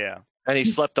 Hell yeah. and he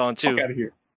slept on too. Fuck out of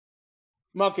here.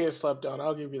 Muck is slept on.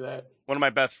 I'll give you that. One of my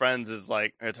best friends is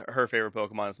like, her favorite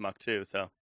Pokemon is Muck too. So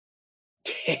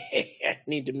I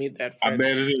need to meet that I friend.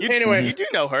 bet it is. Anyway. you do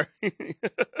know her.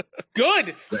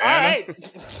 Good. All Anna?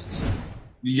 right.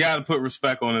 You got to put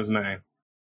respect on his name.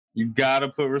 You got to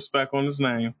put respect on his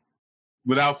name.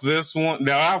 Without this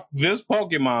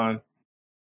Pokemon,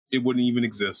 it wouldn't even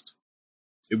exist.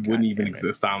 It wouldn't even damn it.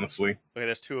 exist, honestly. Okay,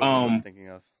 there's two of them I'm thinking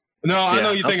of. No, I Yeah,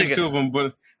 know you're I'm thinking thinking- two of them,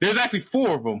 but there's actually four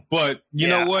of them. But you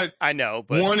know what? I know,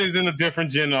 but One is in a different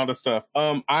gen and all that stuff.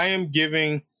 I am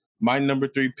giving my number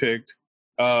 3 pick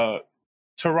to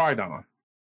Rhydon.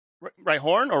 Right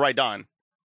Horn or Rhydon?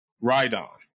 Rhydon.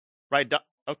 Rhydon.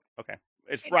 Oh, okay.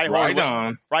 It's Rhyhorn.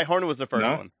 Rhydon. Rhyhorn was the first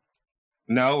No. one.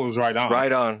 No, it was Rhydon.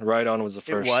 Right on was the It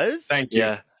first. was? Thank you.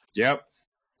 Yeah. Yep.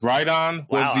 Rhydon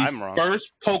was Wow, the I'm wrong.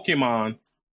 first Pokemon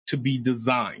to be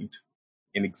designed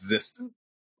in existence.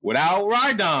 Without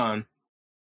Rhydon,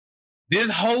 this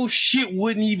whole shit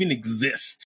wouldn't even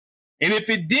exist. And if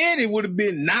it did, it would have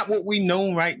been not what we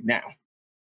know right now.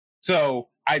 So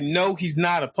I know he's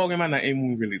not a Pokemon that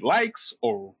anyone really likes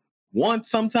or wants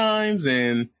sometimes.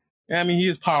 And I mean, he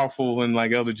is powerful in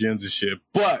like other gens and shit,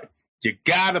 but you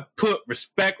gotta put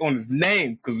respect on his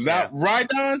name because without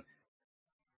Rhydon,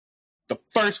 the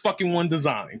first fucking one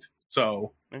designed.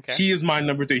 So Okay. he is my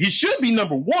number 3. He should be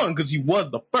number 1 because he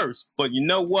was the first. But you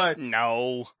know what?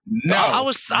 No. No. I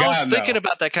was God, no. thinking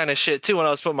about that kind of shit too when I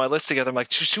was putting my list together. I'm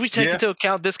like, should we take Yeah. into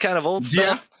account this kind of old Yeah.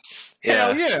 stuff?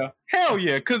 Hell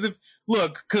yeah. Because I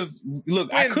could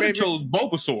have baby. chose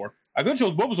Bulbasaur. I could have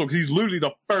chose Bulbasaur because he's literally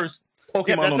the first Pokemon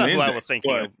Yeah, that's on not the who index. I was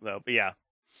thinking but, of, though. But yeah.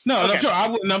 No, and Okay. I'm sure I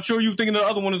would, and I'm sure you were thinking of the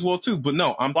other one as well too. But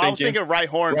no, I'm Well, I was thinking thinking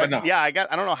Rhyhorn, but Rhydon. yeah, I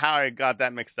don't know how I got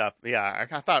that mixed up. Yeah,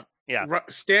 I thought, yeah.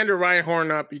 Standard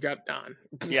Rhyhorn up. You got Don.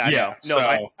 Yeah, I Yeah, know. No,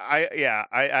 so-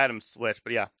 I had him switch,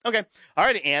 but yeah. Okay. All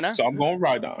right, Anna. So I'm going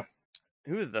Rhydon.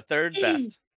 Who is the third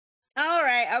best? All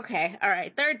right, okay, all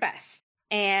right, third best.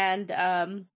 And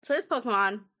so this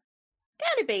Pokemon,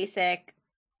 kind of basic,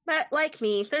 but like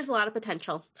me, there's a lot of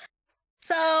potential.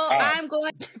 So I'm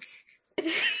going.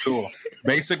 Cool.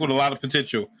 Basic with a lot of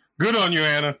potential. Good on you,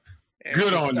 Anna. Yeah,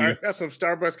 Good on you. That's some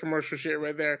Starbucks commercial shit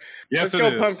right there. Yes, Let's it go,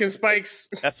 is. Pumpkin Spikes.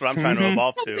 That's what I'm trying to Mhm.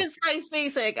 evolve to. Pumpkin Spice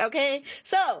basic, okay?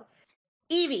 So,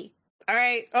 Eevee, all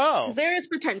right? Oh. 'Cause there is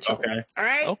potential, Okay. all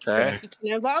right? Okay. You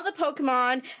can evolve the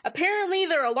Pokemon. Apparently,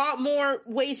 there are a lot more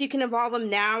ways you can evolve them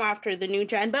now after the new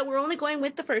gen, but we're only going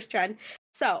with the first gen.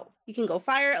 So, you can go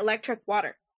fire, electric,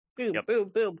 water. Boom, Yep. boom,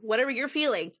 boom. Whatever you're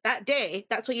feeling that day,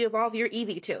 that's what you evolve your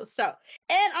Eevee to. So,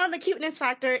 and on the cuteness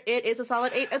factor, it is a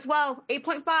solid 8 as well.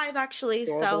 8.5, actually.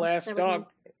 Adorable So, ass there we go.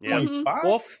 dog. Yeah. Mhm. Five?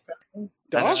 Wolf.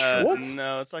 That's Dog? Wolf?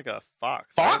 No, it's like a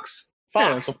fox. right? Fox?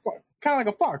 Yeah, it's Fox. kind of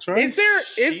like a fox, right? Is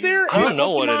there? I don't a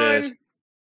know what it Pokemon- is.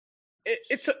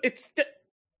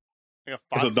 Like a It's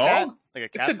fox a dog? cat? Like a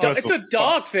It's cat a dog. fox? It's a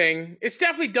dog thing. It's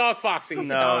definitely dog foxing.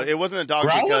 No, it wasn't a dog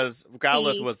Growlithe? because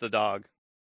Growlithe Eve. was the dog.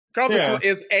 Growlithe Yeah.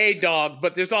 is a dog,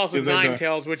 but there's also Is it a dog?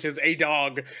 Ninetales, which is a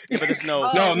dog. Yeah, but there's no.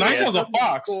 Oh, No, yeah. Ninetale's a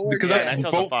fox because Yeah, that's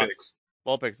Ninetale's a both fox. picks.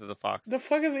 Vulpix is a fox. The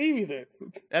fuck is Eevee then?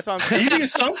 That's what I'm saying. Eevee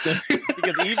is something.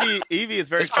 Because Eevee is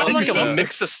very It's probably close like to a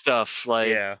mix of stuff. Like,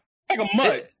 Yeah. It's like a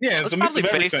mutt. Yeah, it's it's a mix probably of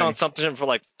based everything. on something from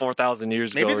like 4,000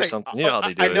 years Maybe ago it's or like- something. You know how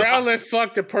they do I it. know- Growlithe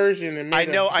fucked a Persian and made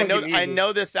I know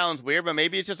Eevee. this sounds weird, but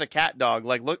maybe it's just a cat dog.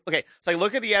 Like look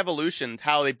look at the evolutions,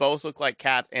 how they both look like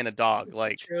cats and a dog. This is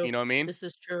Like true. you know what I mean? This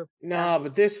is true. Nah,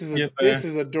 but this is Yeah.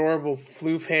 adorable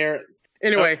floof hair.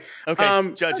 Anyway,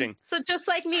 Okay, judging. So just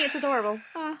like me, it's adorable.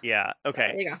 Ah, Yeah, there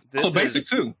okay. you go. This So is, basic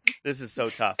too. This is so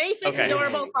tough. Basic, Okay.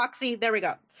 adorable, foxy. There we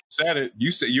go. Said it.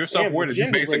 You said you're damn, self-aware.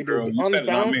 You basic Gender girl. Blade You is said it,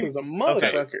 not unbalanced me. as a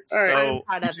motherfucker. All right. So-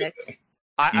 I'm proud of it.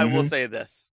 I will Mhm. say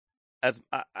this. As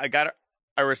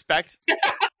I respect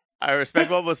I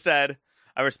respect what was said.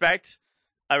 I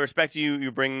respect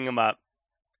you bringing him up.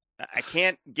 I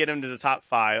can't get him to the top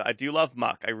 5. I do love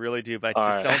Muck. I really do, but I just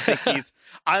All right. don't think he's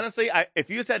honestly.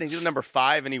 If you said he's number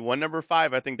 5 and he won number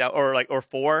 5, I think that or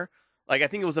 4. Like I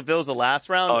think if it was the last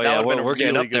round. Oh that yeah, would've been a we're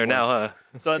getting really up there good one. now,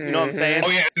 huh? So you know what I'm saying? Mhm.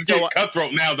 Oh yeah, it's So, getting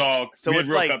cutthroat now, dog. So getting it's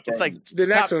real like cutthroat. it's like The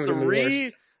next top one's gonna be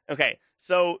 3. Okay,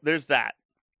 so there's that.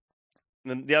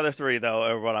 The other three though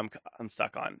are what I'm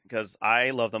stuck on because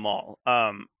I love them all.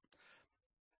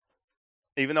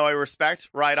 Even though I respect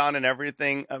Rhydon and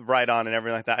everything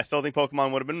like that, I still think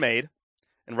Pokemon would have been made,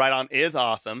 and Rhydon is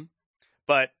awesome,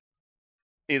 but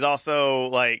he's also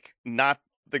like not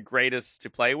the greatest to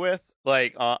play with.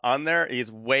 Like on there,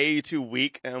 he's way too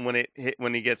weak, and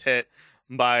when he gets hit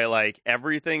by like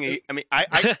everything,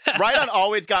 Rhydon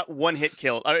always got one hit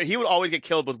killed. He would always get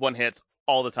killed with one hits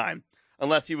all the time,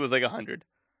 unless he was like 100.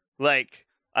 Like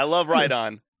I love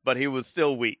Rhydon, but he was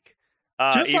still weak.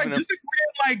 Just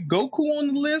like Goku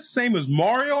on the list, same as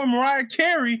Mario and Mariah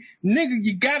Carey, nigga,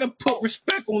 you gotta put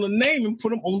respect on the name and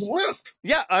put him on the list.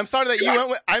 Yeah, I'm sorry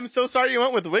that I'm so sorry you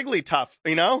went with Wigglytuff.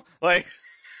 You know, like.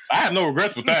 I have no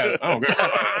regrets with that. I don't care.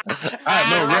 I have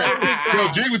no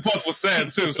regrets. Jigglypuff was sad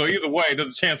too, so either way, there's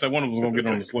a chance that one of them was going to get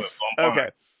on this list. So I'm fine. Okay,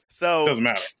 so doesn't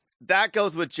matter. That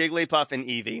goes with Jigglypuff and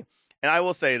Eevee. And I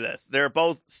will say this. They're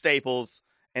both staples,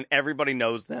 and everybody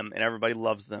knows them, and everybody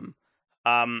loves them.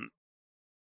 I'm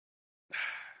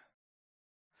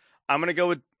going to go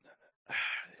with...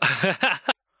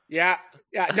 Yeah,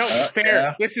 no, fair.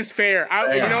 Yeah. This is fair.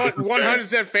 You know what?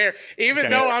 100% fair. Even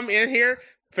though I'm in here...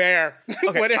 Fair.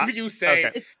 Okay, whatever you say.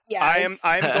 Okay. Yeah.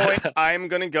 I'm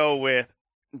going to go with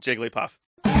Jigglypuff.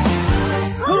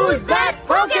 Who's that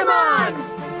Pokemon?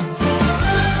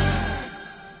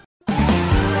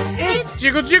 It's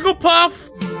Jigglypuff.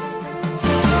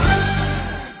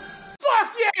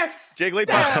 Fuck yes.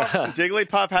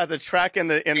 Jigglypuff has a track in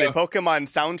the Pokemon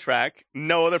soundtrack.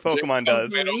 No other Pokemon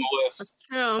does.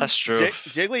 That's true.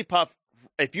 Jigglypuff,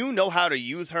 if you know how to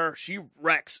use her, she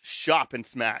wrecks shop and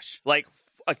smash. Like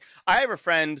I have a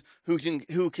friend who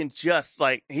can just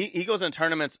like he goes in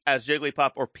tournaments as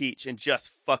Jigglypuff or Peach and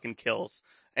just fucking kills.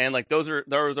 And like those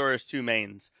are his two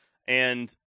mains.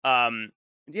 And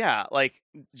yeah, like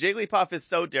Jigglypuff is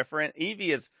so different. Eevee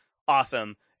is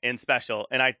awesome and special,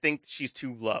 and I think she's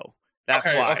too low. That's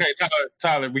why. Okay,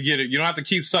 Tyler, we get it. You don't have to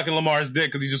keep sucking Lamar's dick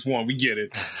because he just won. We get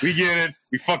it.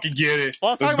 We fucking get it.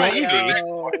 Well, let's talk about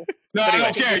Eevee. No, I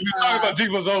don't care. You're talking about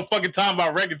Jigglypuff's whole fucking time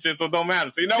about wrecking shit, so it don't matter.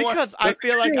 So you know what? Because I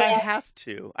feel like I have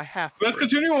to. Let's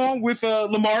continue on with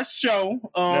Lamar's show.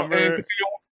 And continue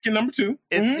on with number 2.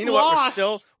 You know what?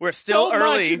 We're still so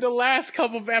early. Much in the last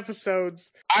couple of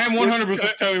episodes. I am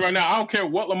 100% telling you right now. I don't care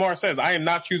what Lamar says. I am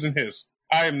not choosing his.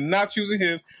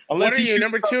 Unless what are you,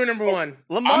 number 2 or number 1?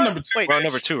 Lamar, I'm number 2. Wait, we're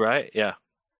number 2, right? Yeah.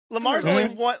 Lamar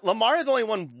has only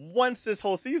won once this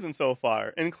whole season so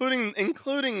far, including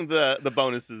the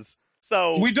bonuses.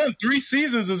 So we've done 3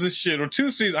 seasons of this shit, or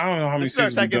 2 seasons. I don't know how many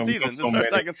seasons we've done.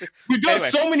 We've done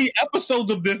so many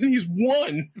episodes of this, and he's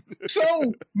won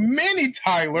so many,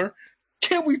 Tyler.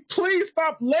 Can we please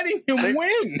stop letting him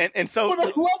win? And so, for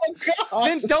the love of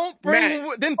God,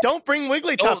 then don't bring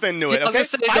Wigglytuff into it. Okay,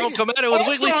 don't come at it with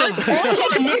Wigglytuff. I'm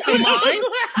sorry, Mr. Mime.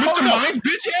 Mr. Mime's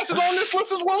bitch ass is on this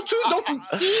list as well too. Don't you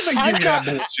even give me that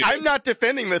bullshit. I'm not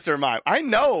defending Mr. Mime. I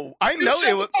know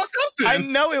it was. I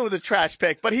know it was a trash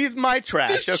pick, but he's my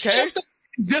trash. Okay.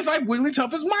 Just like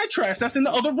Wigglytuff is my trash. That's in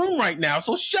the other room right now.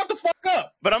 So shut the fuck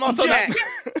up. But I'm also not.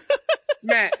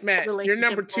 Matt, you're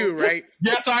number 2, right?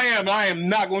 Yes, I am. I am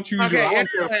not going to choose you.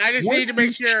 I just need to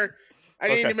make sure. I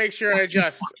need to make sure I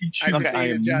adjust. I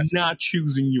am not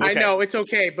choosing you. I know it's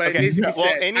okay, but it needs to be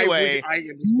said. Anyway,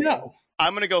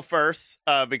 I'm going to go first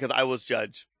because I was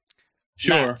judge.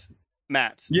 Sure,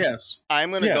 Matt. Yes, I'm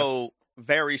going to go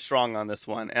very strong on this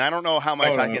one, and I don't know how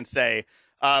much I can say.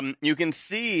 You can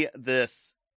see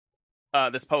this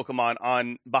Pokemon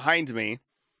on behind me,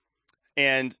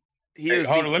 and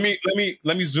hold on.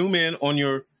 Let me zoom in on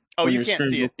your. Oh, you can't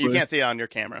see it. You can't see it on your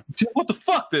camera. What the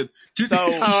fuck? I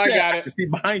got it. See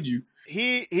behind you.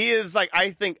 He is like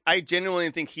I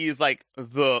genuinely think he's like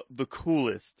the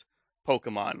coolest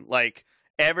Pokemon. Like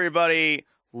everybody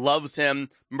loves him.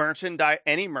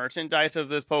 Any merchandise of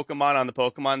this Pokemon on the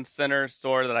Pokemon Center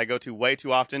store that I go to way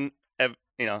too often.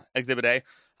 Exhibit A.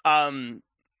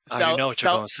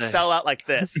 Sell out like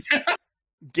this.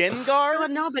 Gengar?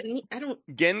 No, but I don't.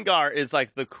 Gengar is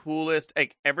like the coolest.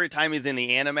 Like every time he's in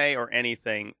the anime or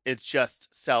anything, it just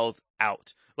sells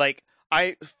out. Like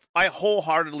I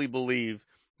wholeheartedly believe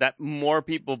that more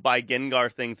people buy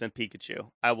Gengar things than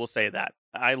Pikachu. I will say that.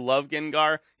 I love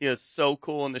Gengar. He is so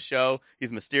cool in the show.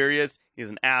 He's mysterious. He's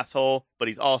an asshole, but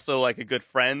he's also like a good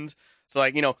friend. So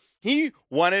like, he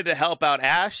wanted to help out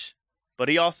Ash, but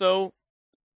he also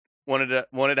wanted to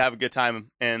have a good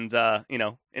time and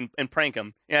and prank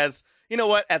him as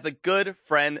as a good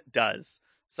friend does.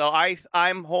 So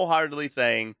I'm wholeheartedly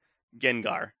saying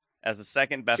Gengar as the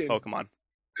second best Pokemon.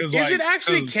 Is it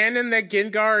actually canon that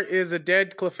Gengar is a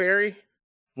dead Clefairy?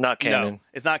 Not canon. No,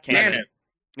 it's not canon.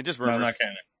 It just rumors. No, not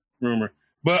canon. rumor.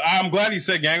 But I'm glad he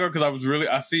said Gengar because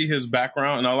I see his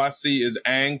background and all I see is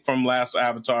Aang from last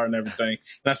Avatar and everything.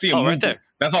 And I see a Moogle. Right there.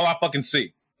 That's all I fucking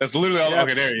see. That's literally all.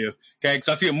 Okay, there he is. Okay, because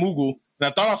I see a Moogle. And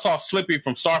I thought I saw Slippy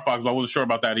from Star Fox, but I wasn't sure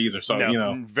about that either. So,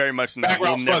 very much no.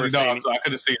 Background's fuzzy dog, so I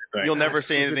couldn't see anything. You'll never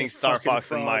see anything Star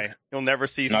Fox You'll never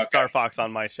see Star Fox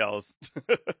on my shelves.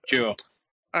 Chill.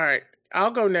 All right. I'll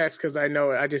go next because I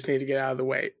know I just need to get out of the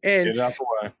way. And get out the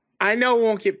way. I know it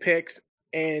won't get picked,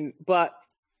 but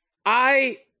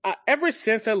I ever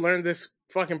since I learned this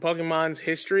fucking Pokemon's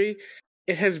history,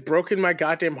 it has broken my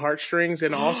goddamn heartstrings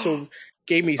and also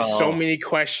gave me so many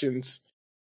questions.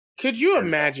 Could you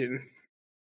imagine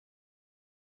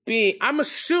I'm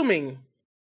assuming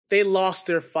they lost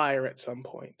their fire at some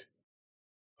point.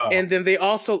 And then they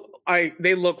also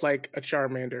they look like a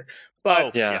Charmander.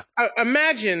 But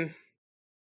imagine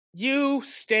you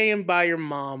staying by your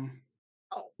mom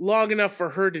long enough for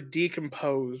her to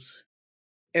decompose,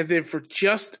 and then for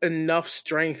just enough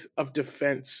strength of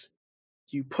defense,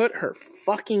 you put her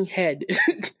fucking head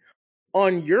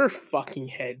on your fucking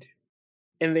head,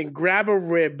 and then grab a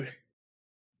rib,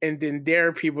 and then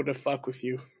dare people to fuck with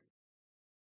you.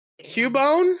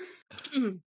 Cubone?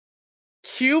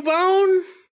 Cubone?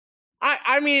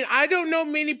 I mean, I don't know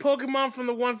many Pokemon from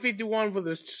the 151 with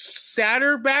a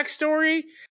sadder backstory.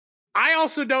 I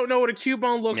also don't know what a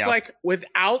Cubone looks like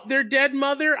without their dead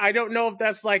mother. I don't know if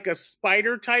that's like a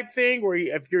spider type thing where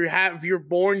if you're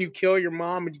born, you kill your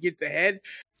mom and you get the head.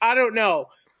 I don't know,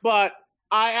 but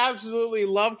I absolutely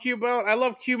love Cubone. I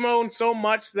love Cubone so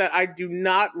much that I do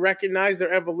not recognize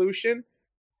their evolution.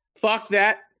 Fuck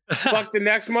that. Fuck the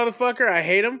next motherfucker. I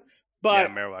hate him.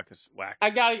 But Marowak is whack. I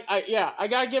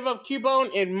gotta give up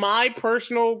Cubone. And my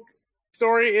personal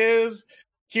story is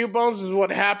Cubones is what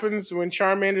happens when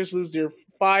Charmanders lose their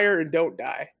fire and don't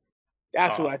die.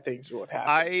 That's what I think is what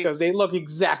happens because they look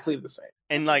exactly the same.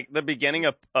 And like the beginning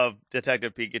of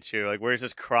Detective Pikachu, like where he's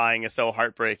just crying is so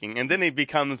heartbreaking, and then he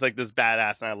becomes like this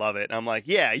badass, and I love it. And I'm like,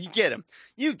 yeah, you get him,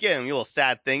 you little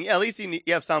sad thing. Yeah, at least you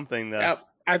have something though. Yep.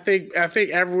 I think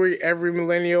every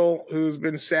millennial who's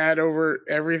been sad over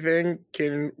everything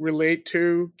can relate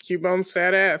to Cubone's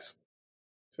sad ass.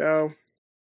 So,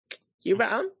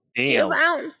 Cubone. Damn.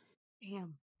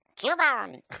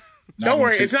 Cubone. Don't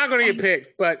worry, it's not going to get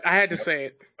picked, but I had to say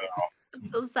it. I'm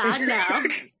so sad now.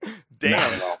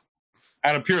 Damn.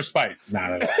 Out of pure spite.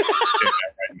 Nah.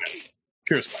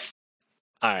 Pure spite.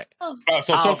 All right.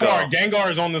 So far,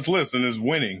 Gengar is on this list and is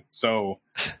winning. So,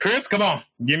 Chris, come on.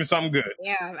 Give me something good.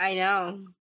 Yeah, I know.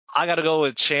 I got to go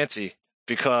with Chansey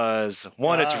because,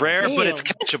 one, it's rare, but it's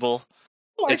catchable.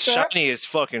 It's shiny as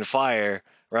fucking fire,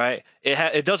 right?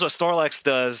 It does what Snorlax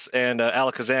does, and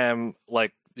Alakazam,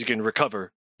 like, you can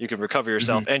recover. You can recover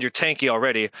yourself, and you're tanky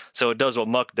already, so it does what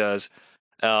Muck does.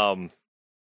 What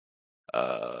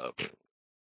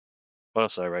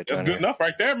else did I write down? That's good enough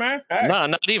right there, man. Hey. No,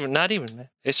 not even. Man.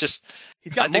 It's just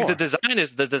I think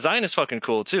the design is fucking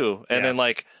cool too. And then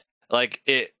like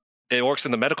it works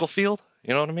in the medical field.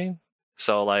 You know what I mean?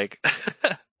 So like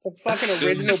the fucking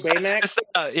original Baymax.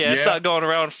 It's not going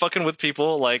around fucking with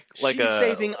people like she's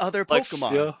saving other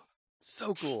Pokemon.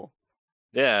 So cool.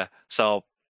 Yeah. So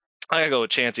I gotta go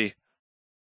with Chansey.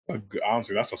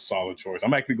 Honestly, that's a solid choice.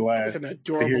 I'm actually glad to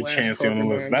hear Chansey on the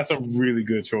list. That's a really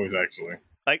good choice, actually.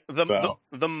 Like the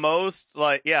most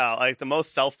the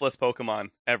most selfless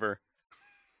Pokemon ever.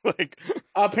 Like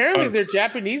apparently their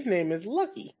Japanese name is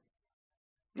Lucky.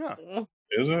 Yeah.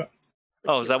 Is it?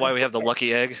 Oh, is that why we have the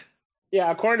Lucky Egg? Yeah,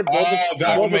 according to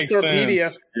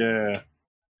Bulbasaurpedia. Yeah.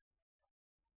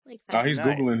 He's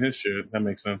Googling his shit. That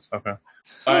makes sense. Okay.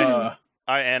 All right,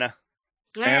 Anna.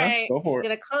 All right. Go for it. I'm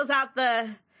gonna close out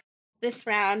this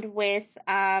round with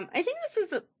I think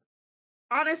this is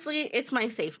honestly it's my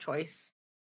safe choice.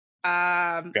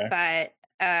 But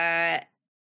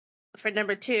for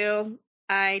number 2,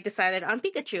 I decided on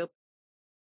Pikachu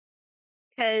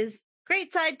because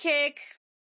great sidekick,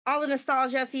 all the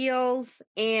nostalgia feels,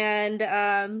 and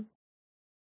I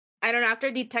don't know. After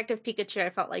Detective Pikachu,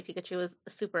 I felt like Pikachu was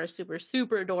super, super,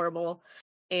 super adorable,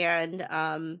 and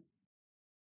the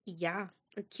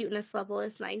cuteness level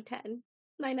is 9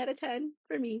 out of 10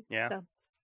 for me. Yeah, so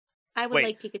I would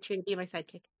like Pikachu to be my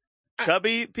sidekick.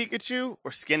 Chubby Pikachu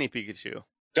or skinny Pikachu?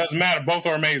 Doesn't matter. Both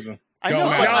are amazing. I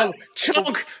know. No,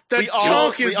 Chunk.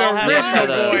 Chunk is the original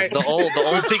boy. The old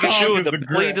Pikachu with the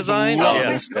play design.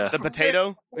 The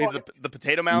potato. He's the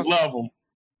potato mouse. Love him.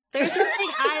 There's nothing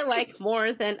I like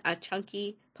more than a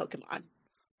chunky Pokemon.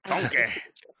 Chunky.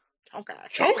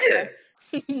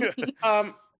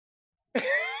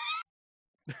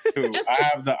 I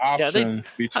have the option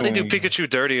between. How they do Pikachu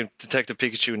dirty and Detective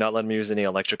Pikachu not letting me use any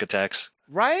electric attacks?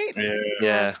 Right?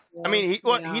 Yeah. I mean,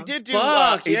 he did do.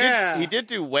 Fuck, He did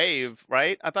do Wave,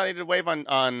 right? I thought he did Wave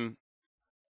on.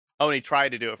 Oh, and he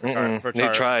tried to do it for He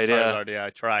tried, Charizard. Yeah, I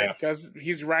tried. Because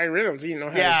he's Ryan Reynolds. You know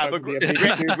how Yeah, to but fucking be a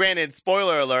Pikachu. granted,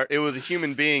 spoiler alert, it was a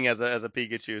human being as a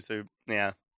Pikachu. So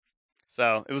yeah,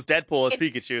 so it was Deadpool as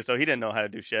Pikachu. So he didn't know how to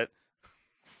do shit.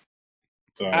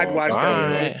 So, I'd watch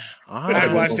that.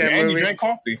 I'd watch that and movie. you drank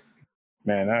coffee.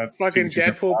 Man, that Fucking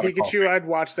Deadpool Pikachu. I'd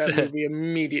watch that movie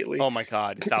immediately. Oh my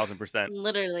god, 1,000%.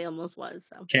 Literally almost was.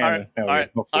 So. Canon. All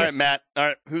right, Matt. All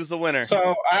right, who's the winner?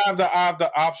 So I have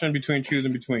the option between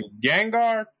choosing between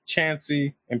Gengar,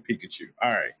 Chansey, and Pikachu. All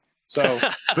right. So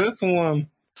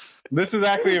this is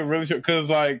actually a really short because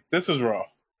like this is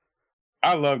rough.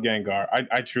 I love Gengar.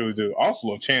 I truly do. I also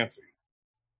love Chansey.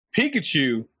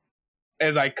 Pikachu,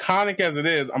 as iconic as it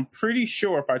is, I'm pretty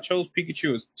sure if I chose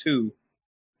Pikachu as 2,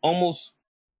 almost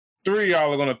 3 of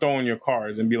y'all are going to throw in your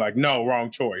cards and be like, no, wrong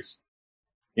choice.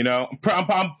 You know,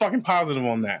 I'm fucking positive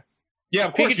on that. Yeah,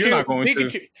 of course you're not going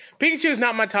to. Pikachu is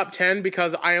not my top 10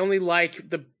 because I only like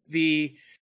the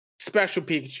special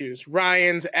Pikachus.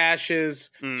 Ryan's, Ash's,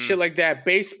 shit like that.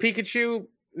 Base Pikachu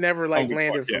never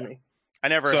landed for me. I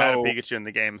never had a Pikachu in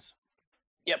the games.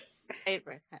 Yep.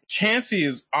 Chansey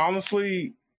is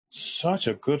honestly such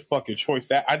a good fucking choice.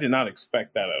 That I did not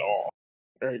expect that at all.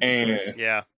 And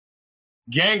yeah.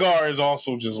 Gengar is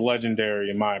also just legendary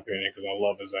in my opinion because I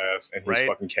love his ass and he's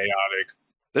fucking chaotic.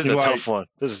 This is a tough one.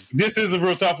 This is a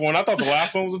real tough one. I thought the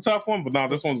last one was a tough one, but no,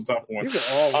 this one's a tough one.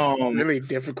 These are all really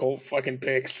difficult fucking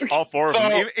picks. All 4 of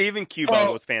them. Even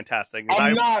Cubone was fantastic.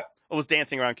 I was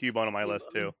dancing around Cubone on my list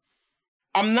too.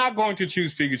 I'm not going to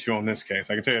choose Pikachu on this case.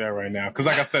 I can tell you that right now. Because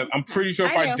like I said, I'm pretty sure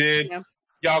if I did,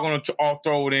 y'all going to all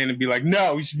throw it in and be like,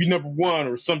 no, he should be number 1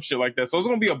 or some shit like that. So it's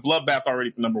going to be a bloodbath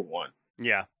already for number 1.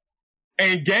 Yeah.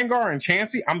 And Gengar and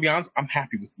Chansey, I'm be honest, I'm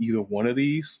happy with either one of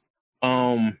these.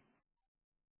 I'm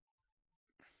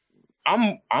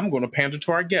going to pander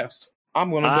to our guest. I'm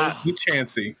going to go with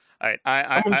Chansey. All right,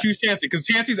 I'm going to choose Chansey because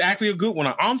Chansey's actually a good one.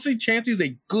 Honestly, Chansey's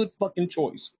a good fucking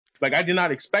choice. Like, I did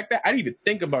not expect that. I didn't even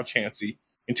think about Chansey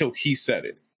until he said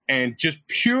it. And just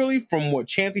purely from what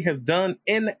Chansey has done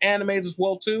in the animes as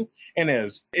well, too, and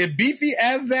as beefy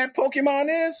as that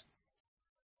Pokemon is,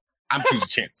 I'm choosing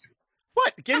Chansey.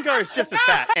 What? Gengar is just as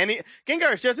fat.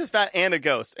 Gengar is just as fat and a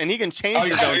ghost. And he can change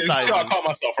his own size. I caught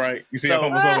myself, right? You see, I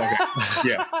caught myself? Okay.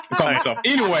 Yeah, I caught myself.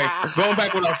 Anyway, going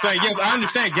back to what I was saying, yes, I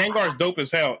understand Gengar is dope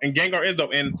as hell. And Gengar is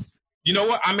dope. And you know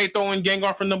what? I may throw in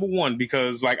Gengar for number 1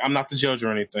 because, like, I'm not the judge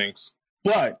or anything.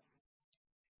 But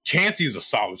Chansey is a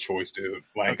solid choice, dude.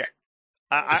 Like, okay.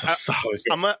 It's a solid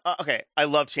choice. Okay, I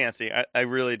love Chansey. I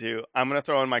really do. I'm going to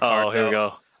throw in my card. Oh, here we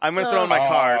go. I'm going to throw in my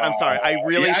card. I'm sorry. I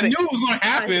really think... I knew it was going to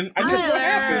happen. I knew it was going to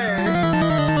happen.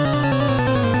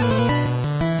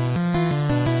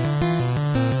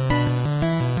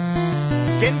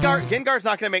 Gengar's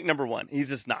not going to make number 1. He's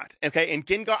just not. Okay, and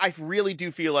Gengar, I really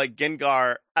do feel like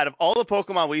Gengar, out of all the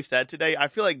Pokemon we've said today, I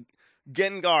feel like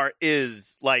Gengar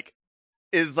is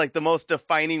the most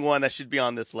defining one that should be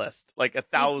on this list. Like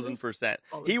 1,000%.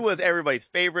 He was everybody's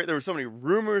favorite. There were so many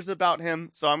rumors about him,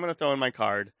 so I'm going to throw in my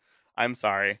card. I'm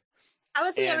sorry. How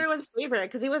was he everyone's favorite?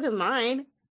 Because he wasn't mine.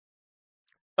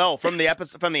 Oh, from the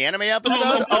anime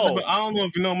episode? I don't know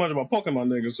if you know much about Pokemon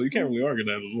niggas, so you can't really argue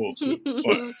that as well, too.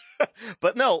 So,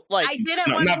 but no, like... I did at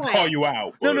one point. Not to call you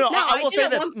out. But... No, I will say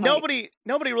this. Nobody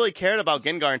really cared about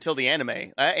Gengar until the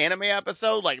anime. Anime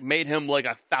episode, like, made him, like,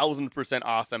 1,000%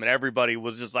 awesome, and everybody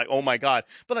was just like, oh my god.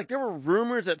 But, like, there were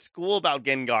rumors at school about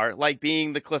Gengar, like,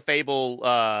 being the Clefable,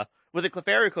 was it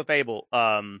Clefairy or Clefable?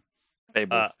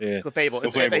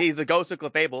 Clefable. He's the ghost of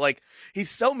Clefable. Like, he's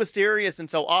so mysterious and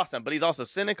so awesome, but he's also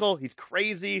cynical. He's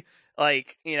crazy.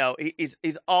 Like, you know, he's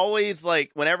always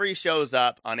like, whenever he shows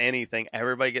up on anything,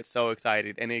 everybody gets so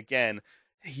excited. And again,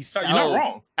 he sells you're not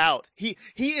wrong. out. He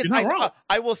is. You're not wrong.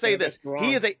 I will say this.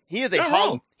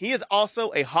 He is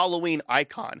also a Halloween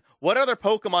icon. What other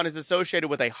Pokemon is associated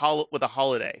with a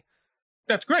holiday?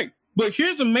 That's great. But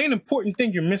here's the main important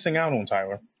thing you're missing out on,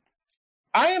 Tyler.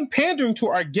 I am pandering to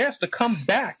our guest to come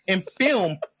back and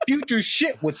film future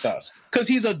shit with us because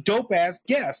he's a dope ass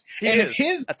guest. If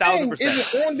his 1,000%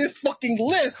 isn't on this fucking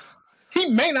list, he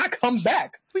may not come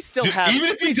back. We still have. Even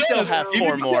if he still have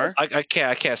 4 more. I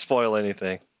can't spoil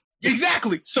anything.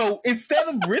 Exactly. So instead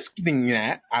of risking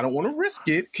that, I don't want to risk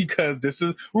it because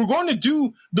we're going to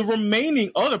do the remaining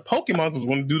other Pokemon. We're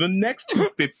going to do the next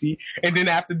 250. And then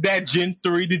after that, Gen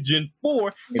 3 to Gen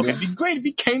 4. And it'd be great if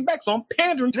he came back. So I'm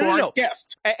pandering to our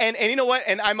guest. And you know what?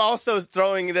 And I'm also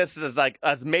throwing this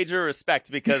as major respect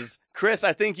because Chris,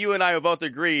 I think you and I would both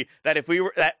agree that if we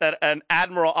were that an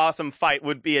Admiral Awesome fight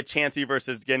would be a Chansey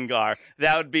versus Gengar.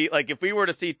 That would be like if we were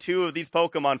to see two of these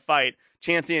Pokemon fight,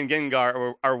 Chansey and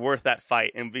Gengar are worth that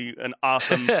fight and be an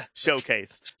awesome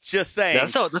showcase. Just saying.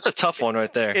 Yeah, that's a tough one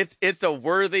right there. It's a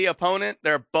worthy opponent.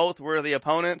 They're both worthy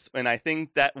opponents, and I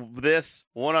think that this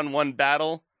one-on-one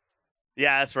battle,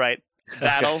 yeah, that's right,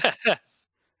 battle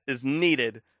is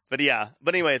needed. But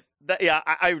anyways,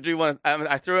 I do want.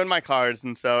 I threw in my cards,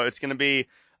 and so it's going to be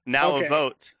now a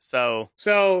vote. So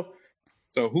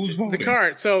who's voting? The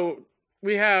card. So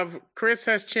we have Chris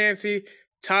has Chansey.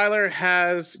 Tyler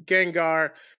has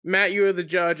Gengar. Matt, you are the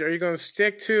judge. Are you going to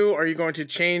stick to, or are you going to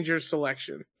change your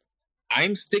selection?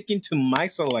 I'm sticking to my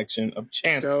selection of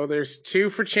Chansey. So there's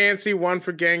 2 for Chansey, 1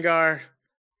 for Gengar.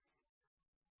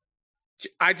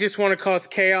 I just want to cause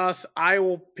chaos. I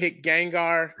will pick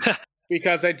Gengar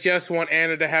because I just want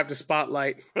Anna to have the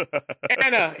spotlight.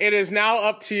 Anna, it is now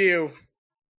up to you.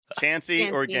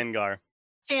 Chansey or Gengar?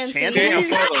 Chansey.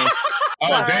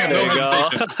 Oh, damn, no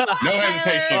hesitation. No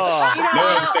hesitation. No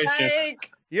hesitation.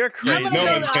 You're crazy. No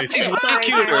hesitation.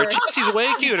 Chansey's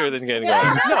way cuter than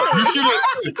Gengar. No, you should have.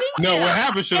 No, what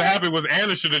happened should have happened was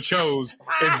Anna should have chose,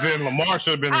 and then Lamar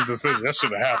should have been the decision. That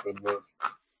should have happened. But...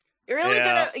 You're really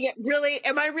gonna really?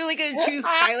 Am I really gonna choose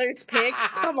Tyler's pick?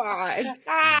 Come on!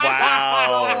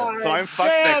 Wow. So I'm fucked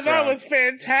next that round. was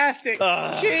fantastic.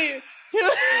 I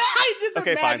just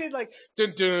Okay, imagined like,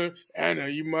 dun, dun, Anna,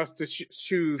 you must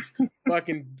choose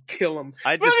fucking kill him.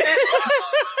 I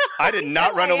did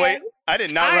not run away. I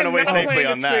did not run away safely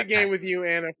on that. Squid Game with you,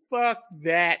 Anna. Fuck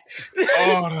that.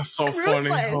 Oh, that's so funny.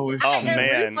 Holy shit. Oh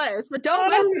man. But don't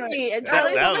mess with me. And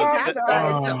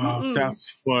Tyler's that's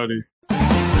funny.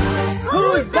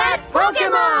 Who's that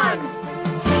Pokemon?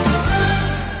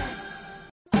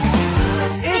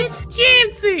 It's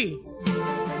Chansey.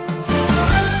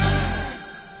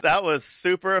 That was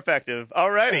super effective.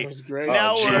 Alrighty. That was great.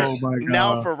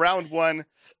 Now for round 1,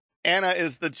 Anna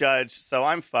is the judge, so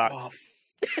I'm fucked.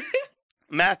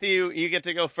 Matthew, you get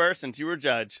to go first since you were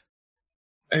judge.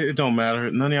 It don't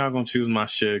matter. None of y'all gonna choose my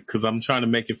shit because I'm trying to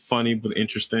make it funny but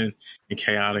interesting and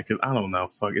chaotic. I don't know.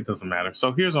 Fuck, it doesn't matter.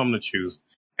 So here's what I'm gonna choose.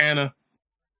 Anna,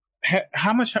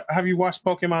 how much have you watched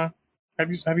Pokemon? Have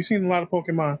you seen a lot of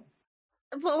Pokemon?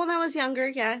 Well, when I was younger,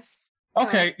 yes.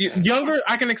 Okay, younger,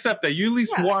 I can accept that. You at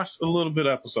least watched a little bit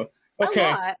of episode. Okay. A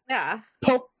lot, yeah.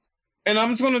 And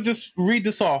I'm just going to just read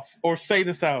this off or say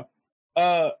this out.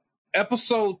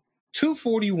 Episode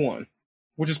 241,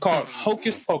 which is called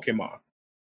Hocus Pokemon.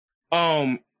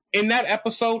 In that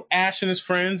episode, Ash and his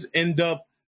friends end up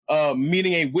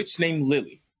meeting a witch named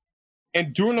Lily.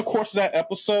 And during the course of that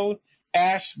episode,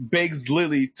 Ash begs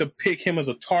Lily to pick him as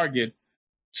a target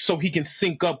so he can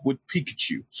sync up with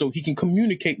Pikachu, so he can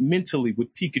communicate mentally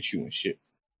with Pikachu and shit.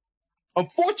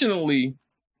 Unfortunately,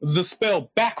 the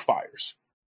spell backfires,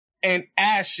 and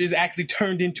Ash is actually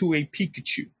turned into a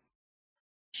Pikachu.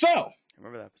 So, I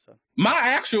remember that episode. My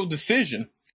actual decision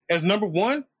as number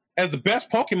 1, as the best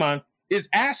Pokemon, is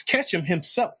Ash Ketchum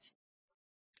himself.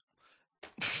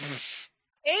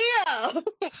 Ew!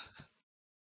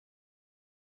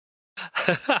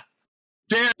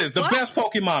 There it is, the best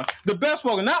Pokemon. The best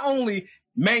Pokemon. Not only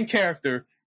main character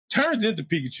turns into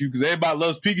Pikachu, because everybody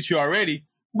loves Pikachu already,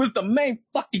 was the main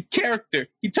fucking character.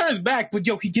 He turns back, but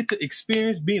he get to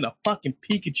experience being a fucking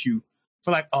Pikachu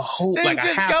for like a whole, then like a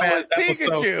half-ass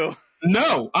episode. Pikachu.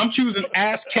 No, I'm choosing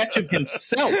Ash Ketchum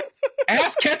himself.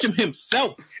 Ash Ketchum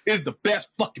himself is the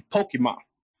best fucking Pokemon.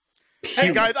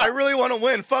 Hey guys, I really want to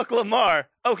win. Fuck Lamar.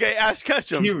 Okay, Ash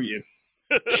Ketchum. Period.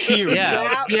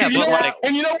 Yeah,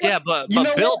 but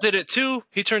Bill did it too.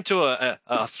 He turned into a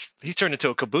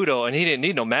Kabuto, and he didn't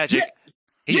need no magic.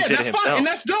 He did that's it himself. fine, and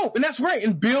that's dope, and that's right.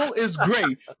 And Bill is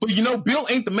great, but Bill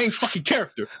ain't the main fucking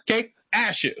character. Okay,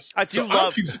 Ash is.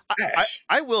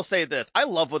 I will say this. I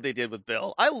love what they did with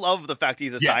Bill. I love the fact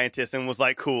he's a scientist and was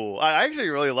like cool. I actually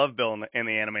really love Bill in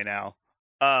the anime now.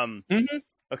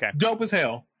 Okay, dope as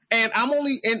hell. And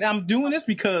I'm doing this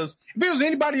because if it was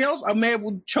anybody else, I may have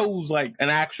chose like an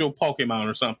actual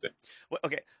Pokemon or something. Well,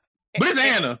 okay. But it's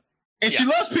Anna. And she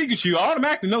loves Pikachu. I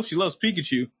automatically know she loves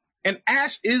Pikachu. And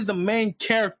Ash is the main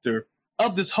character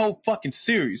of this whole fucking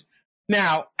series.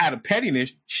 Now, out of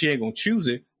pettiness, she ain't gonna choose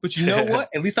it. But you know what?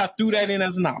 At least I threw that in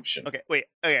as an option. Okay, wait.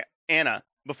 Okay, Anna,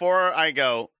 before I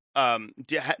go,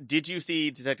 did you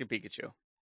see Detective Pikachu?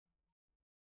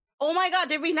 Oh my god,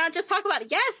 did we not just talk about it?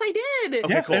 Yes, I did.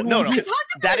 Okay, yes, cool. No.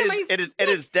 That is it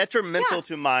is detrimental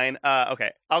to mine. Okay,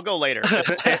 I'll go later.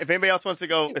 If anybody else wants to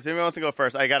go,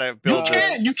 first, I gotta build.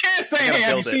 You can't say, "Hey,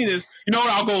 have you seen this?" You know what?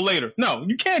 I'll go later. No,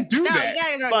 you can't do that.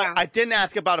 But I didn't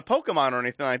ask about a Pokemon or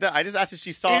anything like that. I just asked if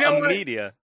she saw a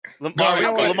media. Lamar,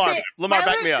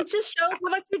 back me up. This just shows how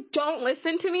much you don't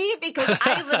listen to me because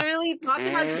I literally talked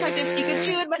about Detective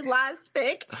Pikachu in my last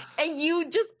pick, and you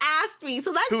just asked me.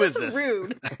 So that's just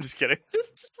rude. I'm just kidding.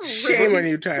 Shame on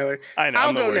you, Tyler. I know.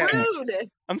 I'll go next. Rude.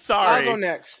 I'm sorry. I'll go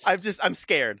next. I'm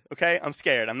scared. Okay, I'm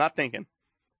scared. I'm not thinking.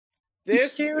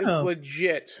 This is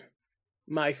legit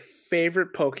my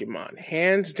favorite Pokemon,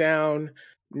 hands down.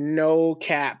 No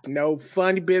cap, no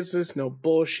funny business, no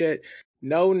bullshit,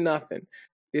 no nothing.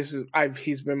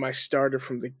 He's been my starter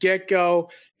from the get-go.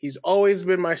 He's always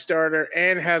been my starter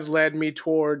and has led me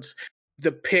towards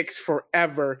the picks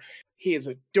forever. He is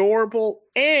adorable,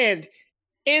 and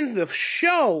in the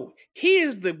show, he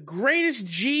is the greatest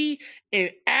G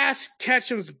in Ash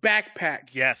Ketchum's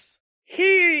backpack. Yes.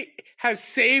 He has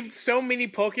saved so many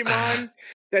Pokemon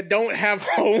that don't have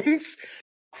homes.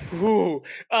 Ooh.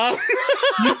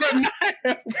 You're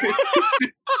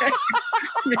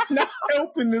not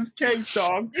helping this case,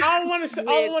 dog. All I want to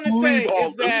say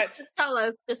is that just tell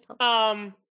us.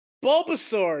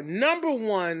 Bulbasaur, number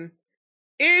one,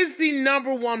 is the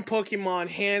number one Pokemon,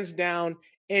 hands down,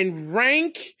 in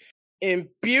rank, in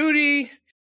beauty,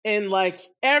 in like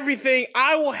everything.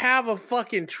 I will have a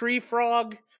fucking tree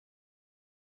frog,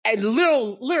 a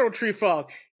little tree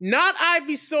frog, not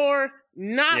Ivysaur,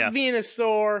 not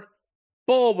Venusaur,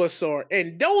 Bulbasaur,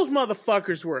 and those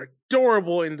motherfuckers were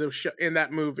adorable in that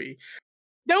movie.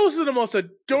 Those are the most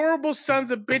adorable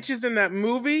sons of bitches in that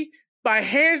movie. By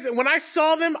hands, when I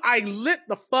saw them, I lit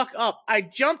the fuck up. I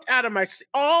jumped out of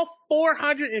all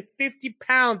 450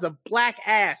 pounds of black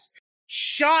ass,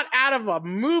 shot out of a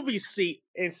movie seat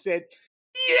and said,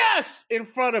 yes, in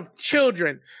front of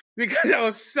children because I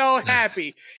was so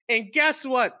happy. And guess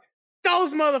what?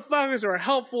 Those motherfuckers are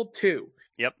helpful too.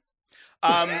 Yep.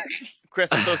 Chris,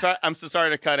 I'm so sorry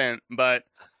to cut in, but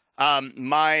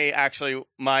my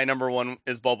number one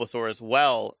is Bulbasaur as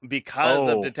well because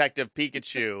of Detective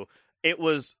Pikachu. It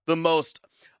was the most.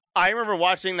 I remember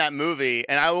watching that movie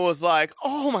and I was like,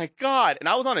 "Oh my god!" And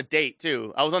I was on a date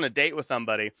too. I was on a date with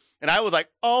somebody, and I was like,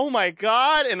 "Oh my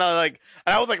god!" And I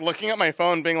was like looking at my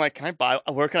phone, being like,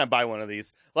 where can I buy one of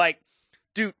these?" Like,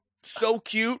 dude, so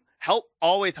cute.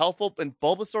 Always helpful, and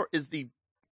Bulbasaur is the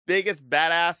biggest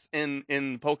badass in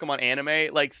Pokemon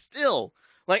anime. Like, still,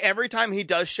 like every time he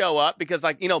does show up, because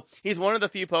like, you know, he's one of the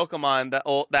few Pokemon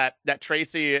that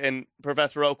Tracy and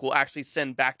Professor Oak will actually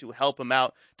send back to help him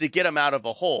out, to get him out of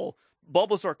a hole.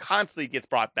 Bulbasaur constantly gets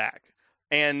brought back,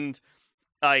 and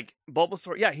like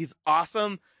Bulbasaur, yeah, he's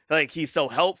awesome. Like, he's so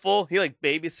helpful. He like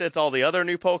babysits all the other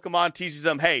new Pokemon, teaches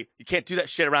them, hey, you can't do that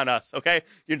shit around us, okay?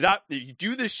 You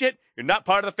do this shit, you're not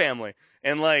part of the family.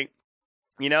 And like,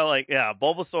 you know, like, yeah,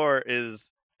 Bulbasaur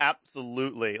is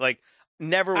absolutely, like,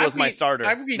 never was my starter.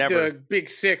 I beat the big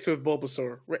six with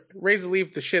Bulbasaur. Razor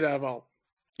Leaf the shit out of all.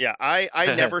 Yeah, I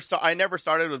never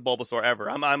started with Bulbasaur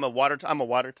ever. I'm a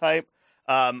water type.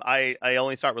 I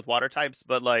only start with water types,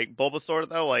 but like Bulbasaur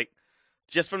though, like,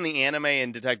 just from the anime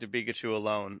and Detective Pikachu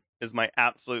alone, is my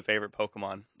absolute favorite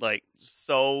Pokemon. Like,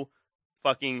 so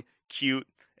fucking cute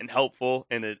and helpful,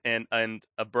 and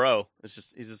a bro.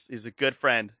 He's a good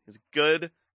friend. He's a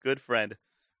good friend.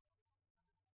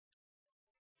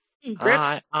 Chris?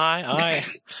 I.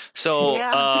 So,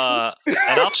 and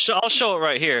I'll show it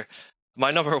right here.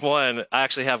 My number one, I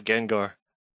actually have Gengar.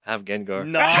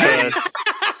 Nice.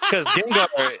 Because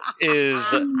Gengar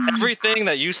is everything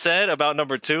that you said about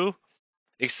number two.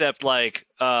 Except like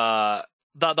the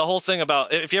whole thing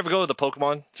about, if you ever go to the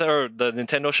Pokemon or the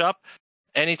Nintendo shop,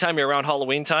 anytime you're around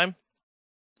Halloween time,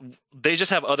 they just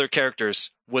have other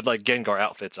characters with like Gengar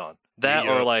outfits on.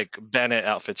 Or like Bennett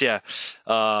outfits. Yeah.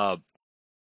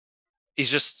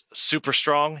 He's just super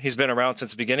strong. He's been around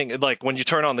since the beginning. Like, when you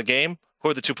turn on the game, who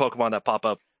are the two Pokemon that pop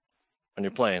up when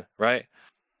you're playing, right?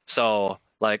 So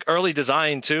like early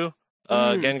design too,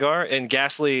 Gengar, and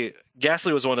Ghastly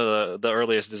was one of the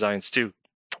earliest designs too.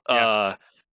 Yeah.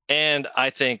 And I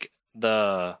think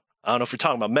I don't know if you're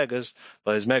talking about Megas,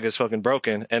 but his Mega is fucking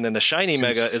broken. And then the Shiny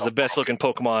Mega is the best looking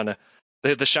Pokemon.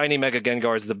 The Shiny Mega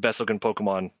Gengar is the best looking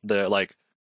Pokemon like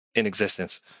in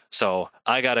existence. So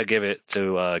I gotta give it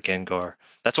to Gengar.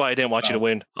 That's why I didn't want you to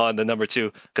win on the number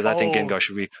two, because I think Gengar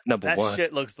should be number one. That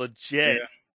shit looks legit. Yeah.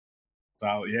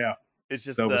 So yeah, it's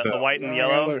just the white and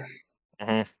yellow.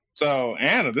 Mm-hmm. So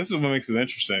Anna, this is what makes it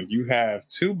interesting. You have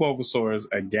two Bulbasaurs,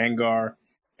 a Gengar,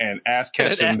 and Ash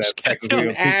Ketchum. That's technically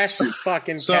a Ash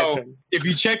fucking So Ketchum. if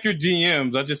you check your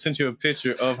DMs, I just sent you a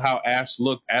picture of how Ash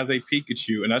looked as a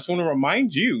Pikachu, and I just want to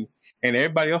remind you and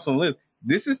everybody else on the list,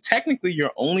 this is technically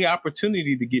your only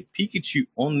opportunity to get Pikachu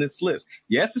on this list.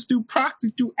 Yes, it's through proxy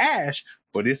through Ash,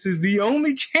 but this is the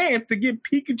only chance to get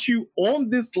Pikachu on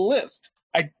this list.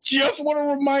 I just want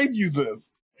to remind you this.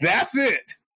 That's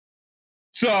it.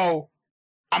 So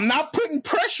I'm not putting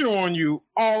pressure on you.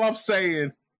 All I'm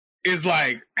saying is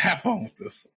like, have fun with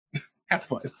this. Have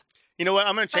fun. You know what?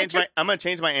 I'm gonna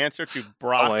change my answer to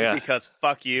Brock because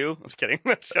fuck you. I'm just kidding.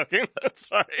 I'm joking.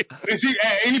 Sorry. Is he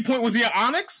at any point was he at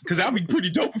Onyx? Because that'd be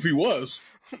pretty dope if he was.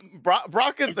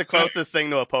 Brock is the closest thing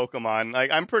to a Pokemon.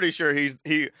 Like I'm pretty sure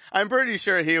I'm pretty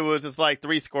sure he was just like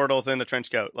 3 Squirtles in a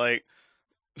trench coat. Like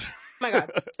oh my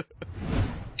god.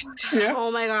 Yeah.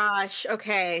 Oh my gosh.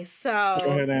 Okay, so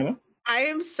Go ahead, Anna. I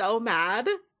am so mad.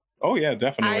 Oh yeah,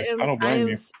 definitely. I don't blame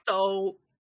you. So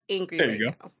angry. There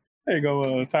you go. Now. There you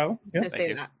go, Tyler. Yeah. Thank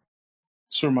you. That.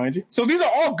 Just to remind you. So these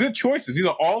are all good choices. These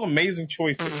are all amazing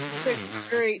choices.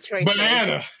 Great choices. But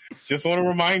Anna, just want to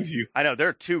remind you. I know there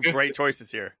are 2 great choices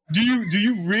here. Do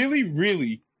you really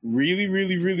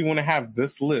want to have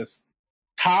this list?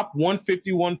 Top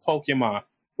 151 Pokemon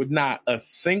with not a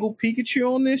single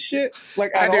Pikachu on this shit?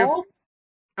 Like at all?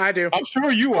 I do. I'm sure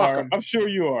you are. I'm sure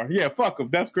you are. Yeah, fuck them.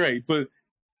 That's great. But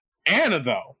Anna,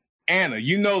 though. Anna,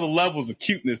 you know the levels of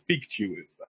cuteness Pikachu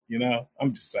is, though. You know?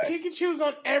 I'm just saying. Pikachu's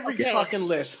on every fucking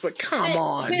list, but come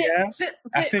on. Yes.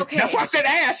 That's why I said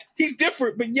Ash. He's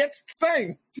different, but yet it's the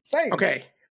same. Just saying. Okay,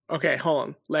 hold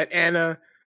on. Let Anna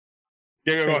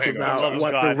think about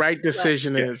what the right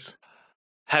decision is.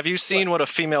 Have you seen what a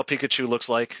female Pikachu looks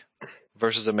like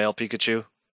versus a male Pikachu?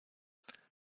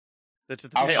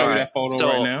 I'll show you that photo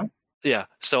right now. Yeah.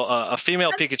 So a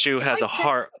female Pikachu has a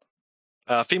heart.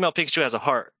 A female Pikachu has a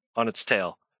heart on its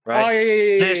tail, right? Oh,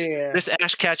 yeah. This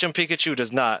Ash Ketchum Pikachu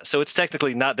does not. So it's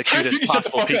technically not the cutest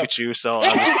possible Pikachu. So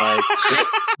I'm just like,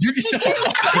 you can shut the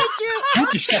fuck up. You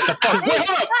can shut the fuck up. Wait,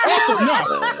 hold up. Also,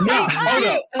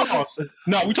 hold up.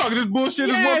 No, we talking this bullshit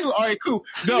as well too? All right, cool.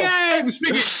 No, that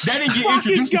didn't get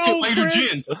introduced until later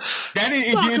gens. That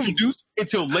didn't get introduced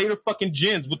until later fucking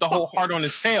gens with the whole heart on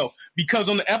his tail. Because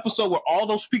on the episode where all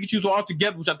those Pikachus were all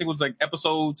together, which I think was like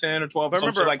episode 10 or 12 or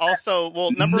something like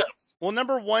that.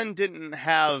 Number 1 didn't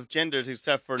have genders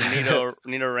except for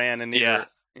Nidoran and Nidoran.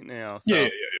 You know, so. Yeah.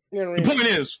 The point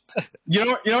is, you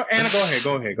know, Anna,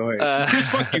 go ahead. Chris,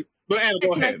 fuck you. But Anna,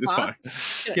 go ahead. It's fine.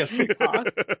 Yes, please.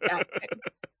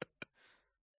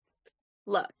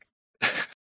 Look,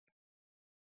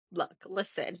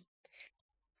 listen.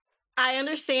 I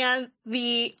understand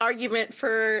the argument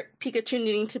for Pikachu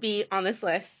needing to be on this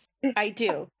list. I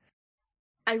do.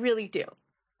 I really do.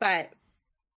 But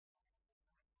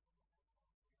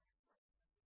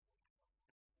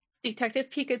Detective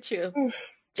Pikachu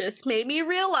just made me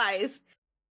realize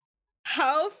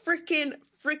how freaking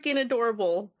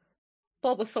adorable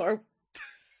Bulbasaur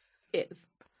is.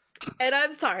 And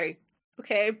I'm sorry,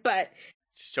 okay? But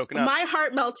just choking up. My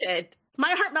heart melted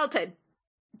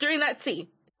during that scene.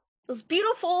 Those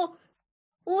beautiful,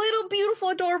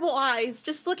 adorable eyes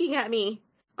just looking at me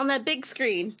on that big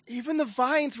screen. Even the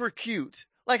vines were cute.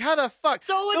 Like, how the fuck?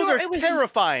 So those are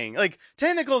terrifying. Like,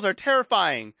 tentacles are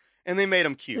terrifying. And they made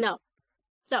them cute. No.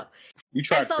 You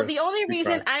tried, so Chris. The only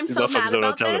reason I'm so mad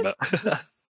about this...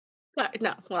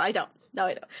 No, well, I don't. No,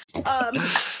 I don't. I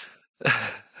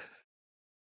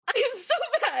am so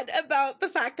mad about the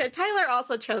fact that Tyler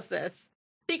also chose this.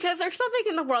 Because there's something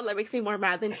in the world that makes me more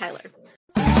mad than Tyler.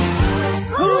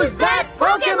 Who's that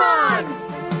Pokemon?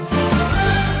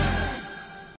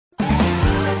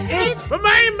 It's my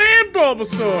main man,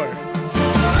 Bulbasaur!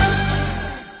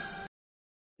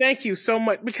 Thank you so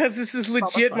much, because this is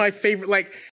legit my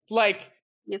favorite.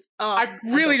 Yes. I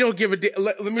really don't give a damn.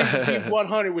 Let me be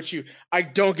 100 with you. I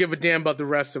don't give a damn about the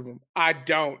rest of them. I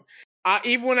don't.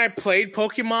 Even when I played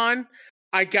Pokemon,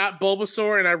 I got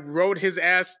Bulbasaur and I rode his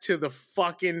ass to the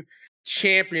fucking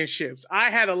championships. I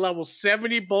had a level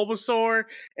 70 Bulbasaur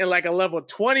and like a level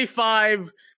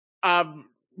 25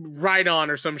 Rhydon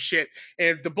or some shit.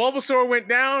 And if the Bulbasaur went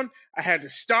down, I had to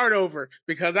start over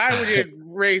because I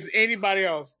didn't raise anybody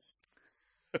else.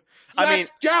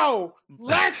 Let's go!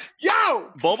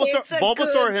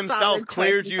 Bulbasaur himself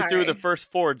cleared you through the first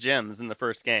 4 gyms in the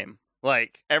first game.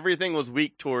 Like, everything was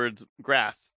weak towards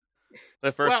grass.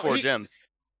 The first 4 gyms.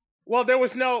 Well, there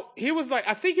was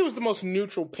I think he was the most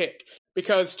neutral pick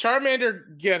because Charmander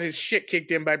got his shit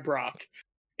kicked in by Brock.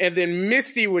 And then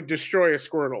Misty would destroy a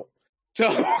Squirtle. So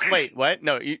wait, what?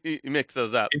 No, you mix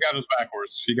those up. He got it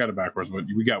backwards, but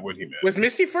we got what he meant. Was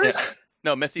Misty first? Yeah.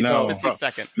 No, Misty's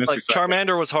second.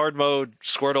 Charmander was hard mode,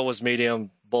 Squirtle was medium,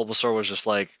 Bulbasaur was just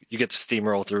like, you get to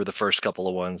steamroll through the first couple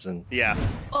of ones. And yeah.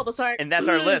 Bulbasaur. And that's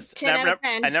our list.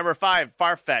 At number 5,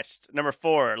 Farfetch'd. Number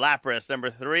 4, Lapras.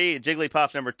 Number 3,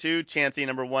 Jigglypuff. Number 2, Chansey.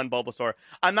 Number 1, Bulbasaur.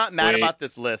 I'm not mad about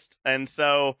this list. And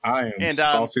so... I am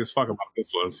salty as fuck about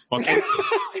this list. Fuck this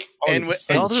list. And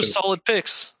all those solid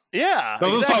picks. Yeah,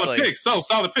 Those exactly. are solid picks.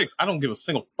 Solid picks. I don't give a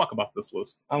single fuck about this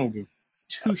list. I don't give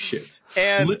two shits.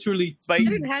 And literally, I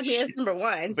didn't have me as number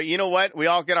one. But you know what? We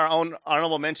all get our own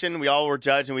honorable mention. We all were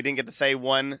judged, and we didn't get to say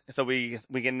one, so we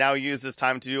can now use this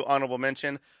time to do honorable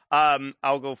mention.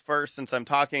 I'll go first since I'm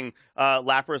talking.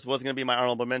 Lapras was going to be my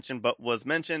honorable mention, but was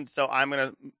mentioned, so I'm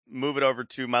going to move it over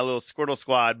to my little Squirtle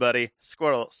squad, buddy.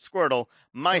 Squirtle,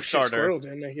 my starter. Squirtle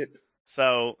didn't make it.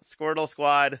 So Squirtle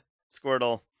squad,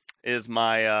 Squirtle is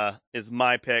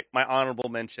my pick, my honorable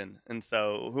mention. And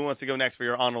so, who wants to go next for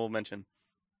your honorable mention?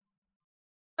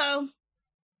 So,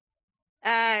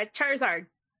 Charizard.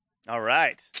 All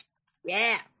right.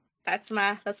 Yeah, that's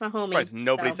my homie. Surprised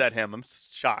nobody said him. I'm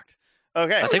shocked.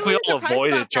 Okay. I think we all surprised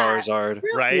avoided about that. Charizard.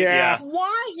 Right? Yeah.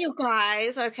 Why, you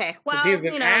guys? Okay, well, He's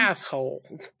an asshole.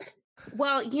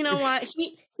 Well, you know what?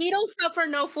 He don't suffer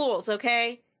no fools.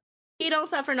 Okay, he don't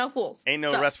suffer no fools. Ain't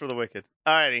no rest for the wicked.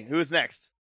 Alrighty, who's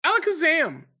next?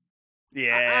 Alakazam.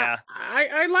 Yeah.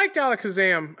 I liked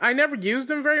Alakazam. I never used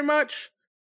him very much.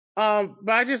 But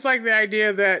I just like the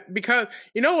idea that, because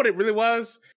you know what it really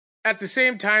was? At the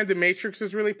same time, the Matrix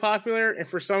was really popular, and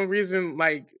for some reason,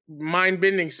 like,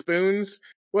 mind-bending spoons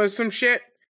was some shit.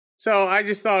 So I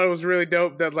just thought it was really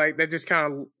dope that, like, that just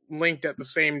kind of linked at the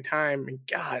same time. And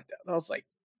God, that was like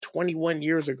 21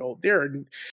 years ago. There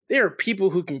are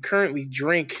people who can currently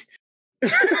drink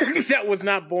that was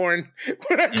not born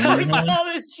when I saw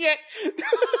this shit.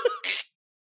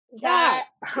 That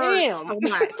Damn. hurts so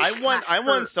much. I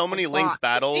won so many linked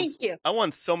battles. Thank you. I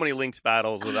won so many linked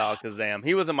battles with Alakazam.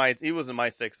 He was in my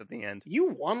 6 at the end. You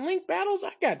won Link battles?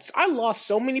 I lost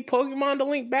so many Pokemon to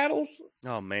Link battles.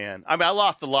 Oh man. I mean, I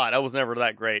lost a lot. I was never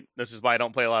that great. That's just why I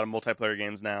don't play a lot of multiplayer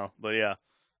games now. But yeah.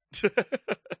 But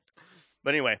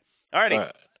anyway. Alrighty. All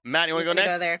right. Matt, you want to go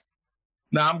next? Go there.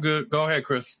 Nah, I'm good. Go ahead,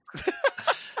 Chris.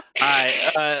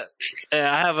 I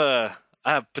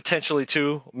have potentially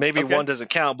two. Maybe Okay. one doesn't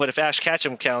count, but if Ash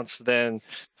Ketchum counts, then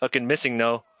fucking Missing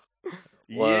No.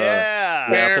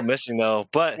 Yeah. Yeah, I'll put Missing No.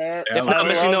 But if I not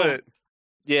Missing love No, it.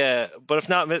 yeah. But if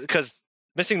not, because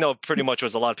Missing No pretty much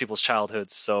was a lot of people's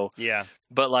childhoods. So, Yeah.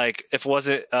 but like, if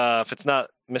it's not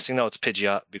Missing No, it's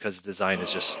Pidgeot because the design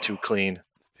is just too clean.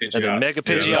 And then Mega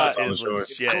Yeah, Pidgeot that's a is solid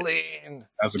choice. legit. clean.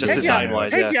 That's a Just good design one.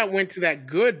 wise, yeah. Pidgeot went to that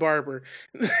good barber.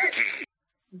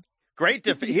 Great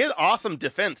he had awesome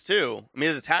defense too. I mean,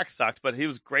 his attack sucked, but he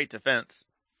was great defense.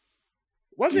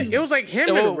 Wasn't it? Was like him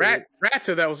Oh. and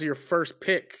Rattata that was your first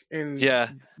pick in Yeah.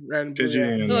 and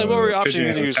Pidgey and, Like, what were your Pidgey options? You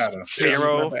and can use Rattata.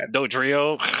 Pharaoh, my bad.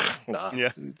 Dodrio. Nah.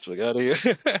 Yeah. Let's look out of here.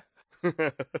 All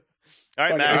right,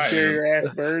 fucking Matt. inferior ass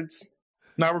birds.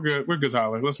 Nah, we're good. We're good,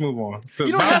 Tyler. Let's move on. To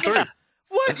You don't bottom have three.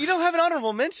 What? You don't have an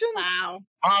honorable mention? Wow.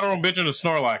 Honorable mention to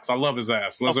Snorlax. I love his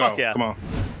ass. Let's Oh, go. fuck yeah. Come on.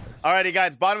 Alrighty,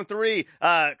 guys. Bottom 3.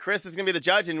 Chris is gonna be the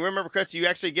judge, and remember, Chris, you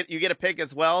actually get a pick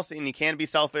as well, and you can be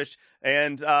selfish.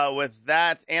 And with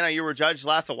that, Anna, you were judged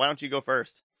last, so why don't you go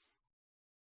first?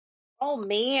 Oh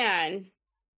man.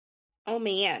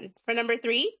 For number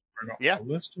 3. Yeah.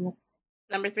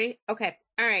 Number 3. Okay.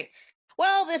 All right.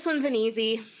 Well, this one's an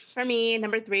easy for me.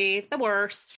 Number 3, the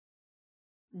worst.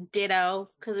 Ditto,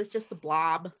 because it's just a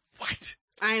blob. What?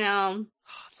 I know.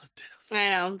 Oh, I love Dittos. I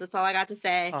know. That's all I got to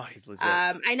say. Oh, he's legit.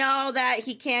 I know that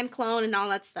he can clone and all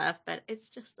that stuff, but it's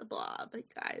just a blob,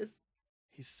 guys.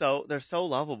 They're so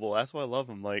lovable. That's why I love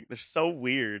them. Like, they're so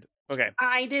weird. Okay.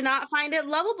 I did not find it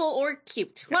lovable or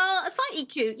cute. Yeah. Well, slightly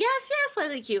cute. Yes,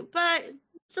 slightly cute, but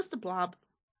it's just a blob.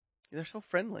 They're so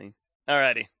friendly.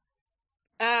 Alrighty.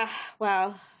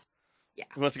 Well, yeah.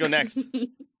 Who wants to go next?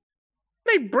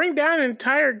 They bring down an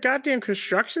entire goddamn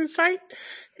construction site.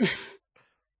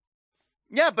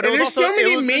 Yeah, but it And was there's also so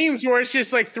many memes where it's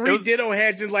just like three was- Ditto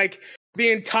heads and like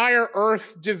the entire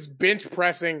Earth just bench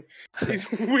pressing. It's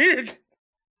weird.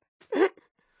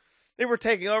 They were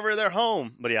taking over their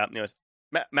home. But yeah, anyways.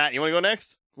 Matt, you want to go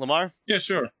next? Lamar? Yeah,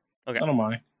 sure. Okay. I don't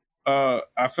mind.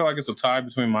 I feel like it's a tie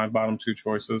between my bottom two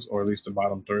choices, or at least the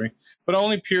bottom three, but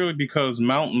only purely because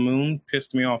Mountain Moon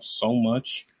pissed me off so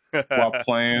much while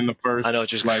playing the first. I know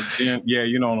what you're like, yeah,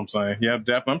 you know what I'm saying. Yeah,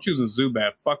 definitely. I'm choosing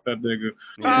Zubat. Fuck that nigga.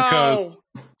 Yeah. Because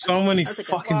Oh, so many That's a good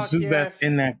fucking fuck, Zubats yes.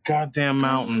 in that goddamn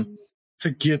mountain to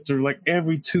get through. Like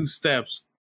every 2 steps,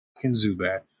 fucking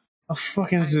Zubat. A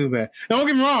fucking Zubat. Now, don't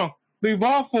get me wrong. The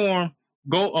evolved form,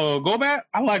 Golbat,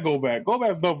 I like Golbat.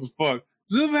 Golbat's dope as fuck.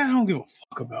 Zubat, I don't give a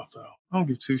fuck about, though. I don't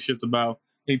give 2 shits about.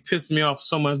 He pissed me off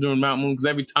so much during Mount Moon because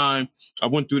every time I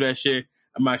went through that shit,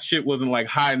 my shit wasn't like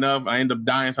high enough. I ended up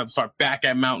dying, so I had to start back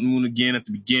at Mountain Moon again at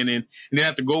the beginning. And then I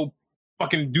had to go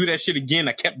fucking do that shit again.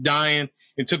 I kept dying.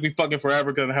 It took me fucking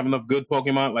forever because I have enough good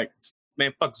Pokemon. Like,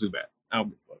 man, fuck Zubat. I don't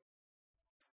give a fuck.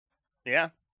 Yeah.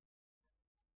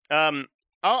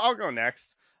 I'll go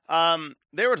next.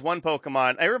 There was one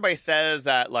Pokemon. Everybody says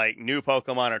that like new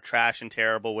Pokemon are trash and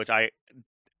terrible, which I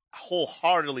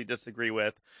wholeheartedly disagree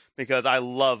with because I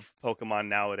love Pokemon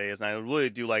nowadays and I really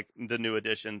do like the new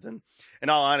additions. And in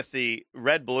all honesty,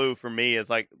 Red Blue for me is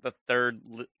like the third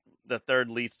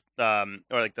least or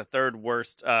like the third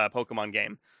worst Pokemon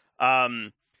game.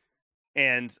 And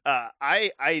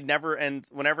I never, and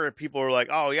whenever people are like,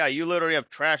 oh yeah, you literally have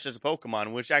trash as a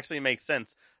Pokemon, which actually makes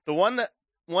sense. The one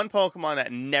Pokemon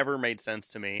that never made sense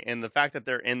to me, and the fact that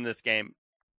they're in this game,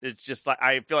 it's just like,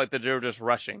 I feel like that they're just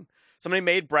rushing. Somebody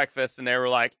made breakfast and they were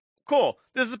like, cool,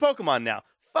 this is a Pokemon now.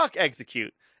 Fuck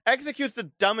Execute. Execute's the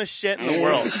dumbest shit in the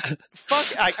world.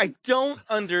 Fuck, I don't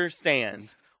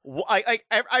understand.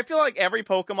 I feel like every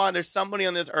Pokemon, there's somebody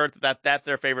on this earth that's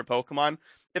their favorite Pokemon.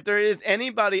 If there is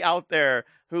anybody out there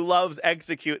who loves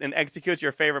Execute and Execute's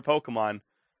your favorite Pokemon,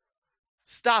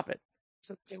 stop it.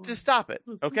 Just stop it,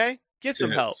 okay? Get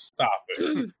some help. Stop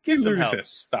it. Get some help.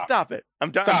 Stop it.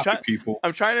 I'm people.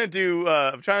 I'm trying to do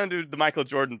the Michael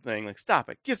Jordan thing. Like, stop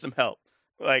it. Get some help.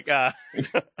 Like,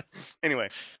 anyway.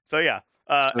 So yeah.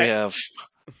 We have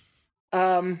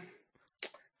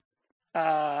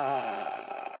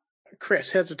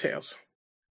Chris, heads or tails?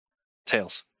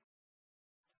 Tails.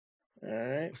 All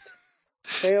right.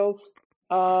 Tails.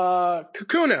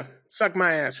 Kakuna, suck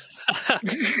my ass.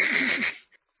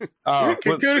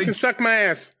 Kakuna can suck my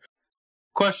ass.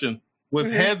 Question: was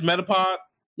Heads Metapod?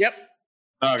 Yep.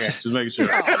 Okay, just making sure.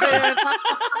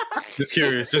 Just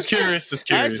curious.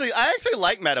 I actually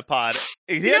like Metapod.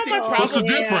 What's the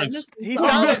difference?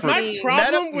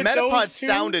 Metapod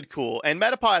sounded cool, and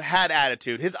Metapod had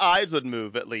attitude. His eyes would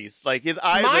move at least. Like his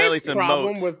eyes would at least emote. My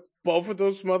problem with both of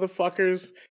those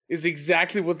motherfuckers is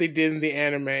exactly what they did in the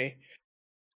anime.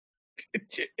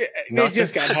 They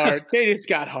just got hard.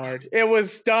 It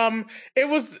was dumb. It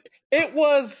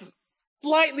was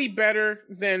slightly better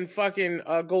than fucking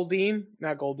Goldeen.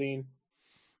 Not Goldeen.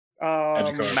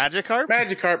 Magikarp?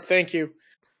 Magikarp, thank you.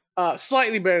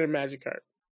 Slightly better than Magikarp.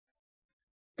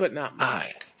 But not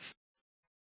much.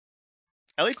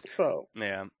 At least so.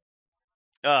 Yeah.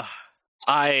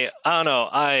 I don't know.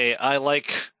 I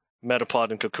like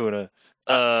Metapod and Kakuna.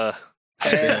 But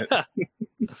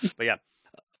yeah.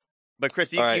 But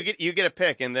Chris, you get a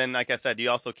pick, and then like I said, you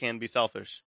also can be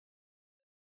selfish.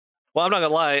 Well, I'm not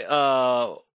gonna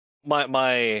lie.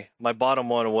 My bottom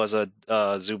one was a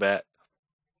Zubat.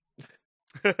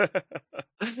 That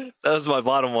was my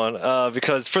bottom one.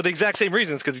 Because for the exact same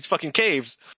reasons, because these fucking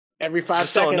caves. Every 5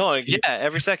 seconds. So annoying. Yeah,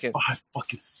 every second. 5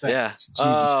 fucking seconds. Yeah.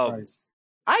 Jesus Christ.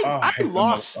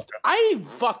 I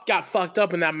got fucked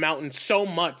up in that mountain so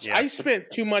much. Yeah. I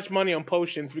spent too much money on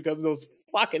potions because of those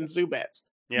fucking Zubats.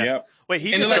 Yeah. Yep. Wait,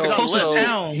 he and just like the closest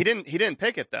town. He didn't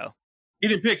pick it though. He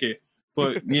didn't pick it,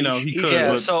 but you know he could.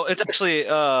 Yeah. So it's actually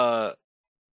all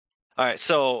right.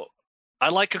 So I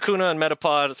like Kakuna and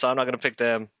Metapod, so I'm not gonna pick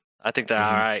them. I think they're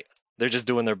all right. They're just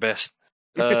doing their best.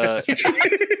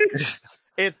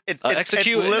 It's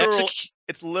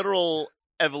literal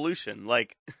evolution.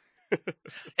 Like,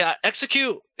 yeah,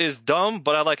 Execute is dumb,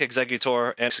 but I like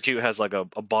Executor. Execute has like a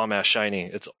bomb ass shiny.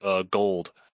 It's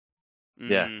gold.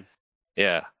 Yeah.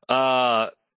 Yeah.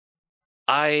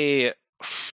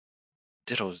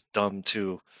 Ditto's dumb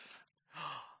too.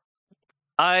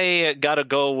 I gotta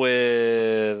go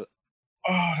with.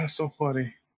 Oh, that's so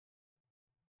funny.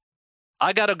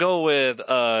 I gotta go with.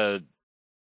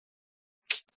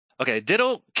 Okay,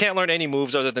 Ditto can't learn any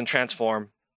moves other than transform,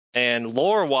 and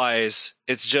lore-wise,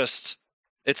 it's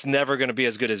never gonna be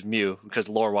as good as Mew because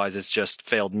lore-wise, it's just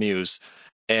failed Mews,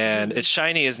 and its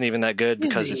shiny isn't even that good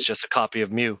because it's just a copy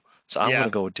of Mew. So I'm gonna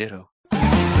go with Ditto.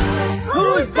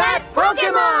 Who's that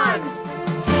Pokemon?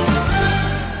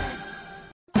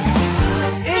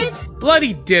 It's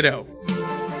bloody Ditto.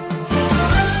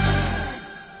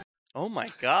 Oh my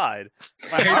god!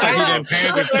 I hate that he didn't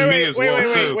pander to me as well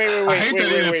too. I hate that he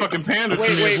didn't fucking pander to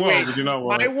me as well. But you know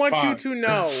what? I want you to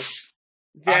know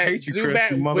that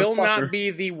Zubat will not be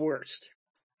the worst.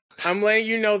 I'm letting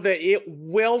you know that it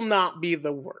will not be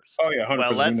the worst. Oh yeah,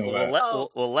 100%.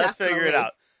 Well, let's figure it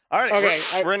out. All right, okay,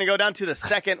 we're going to go down to the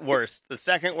second worst. The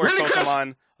second worst really,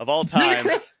 Pokemon of all time.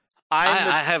 Really,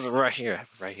 I have it right here.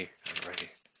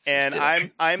 And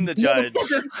I'm the judge.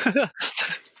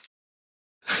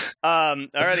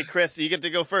 Alrighty, Chris, you get to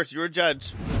go first. You're a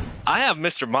judge. I have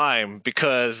Mr. Mime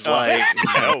because, like,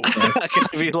 I'm not gonna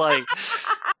be like,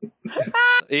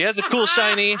 he has a cool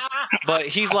shiny, but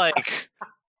he's like,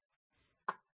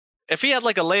 if he had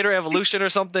like a later evolution or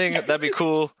something, that'd be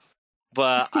cool.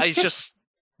 But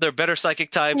they're better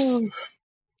psychic types.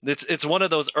 It's one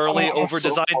of those early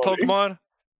over-designed Pokemon.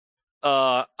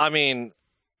 I mean,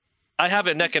 I have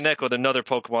it neck and neck with another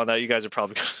Pokemon that you guys are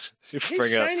probably going to His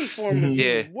bring up. shiny form is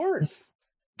Yeah. even worse.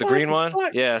 The What green the one?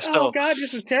 fuck? Yeah. So Oh god,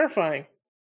 this is terrifying.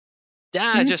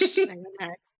 yeah, just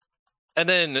and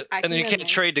then you can can't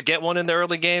trade to get one in the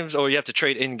early games, or you have to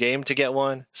trade in game to get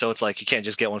one. So it's like you can't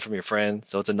just get one from your friend.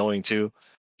 So it's annoying too.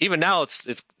 Even now, it's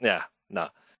yeah, no.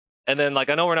 And then like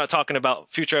I know we're not talking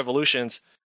about future evolutions,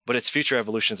 but its future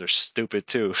evolutions are stupid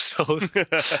too. So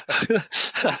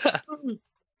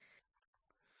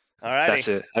All right. that's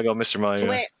it. I go Mr. Mime.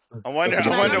 Wait, I wonder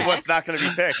Can I go what's not going to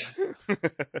be picked.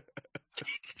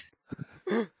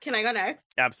 can I go next?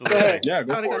 Absolutely. Yeah,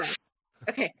 go I want to go for it. next.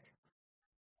 Okay.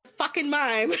 Fucking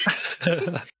Mime.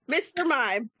 Mr.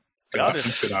 Mime. Good Y'all option.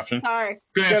 just- Good option. Sorry.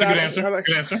 Good answer. Good option. answer. I like-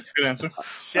 Good answer. Good answer.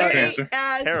 Shit. Good answer.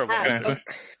 Terrible. Good answer.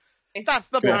 That's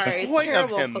the Good answer. Sorry, point of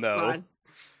terrible him, though. Pokemon.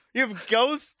 You have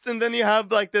ghosts, and then you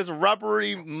have like this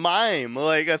rubbery mime.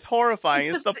 Like it's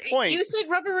horrifying. It's the point. You said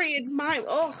rubbery and mime.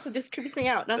 Oh, it just creeps me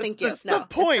out. No, thank you. That's No, the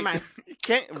point. Mr. Mime. You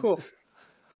can't. Cool. Mhm.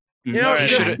 You know, Alright.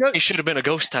 He should have been a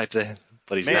ghost type then,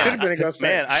 but he's Man, Should've not. been a ghost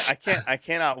Man, type. I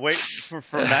cannot wait for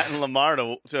Matt and Lamar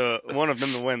to one of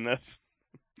them to win this.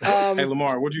 Hey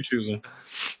Lamar, what you choosing?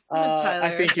 I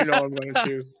Tyler. think you know what I'm going to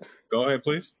choose. Go ahead,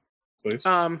 please. Please.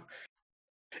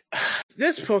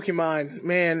 This Pokemon,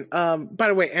 man. By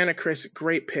the way, Anna, Chris,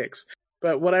 great picks.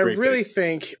 But what I Great really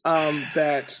think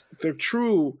that the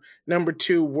true number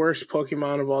 2 worst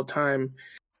Pokemon of all time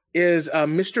is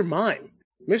Mr. Mime.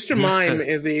 Mr. Mime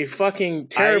is a fucking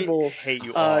terrible I hate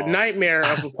you all. nightmare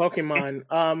of a Pokemon.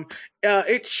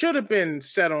 It should have been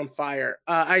set on fire.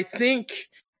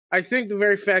 I think the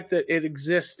very fact that it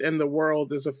exists in the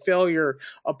world is a failure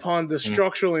upon the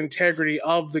structural integrity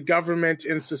of the government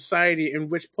and society in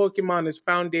which Pokemon is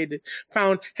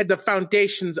the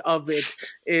foundations of it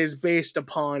is based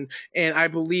upon. And I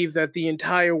believe that the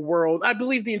entire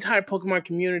Pokemon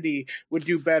community would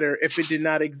do better if it did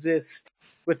not exist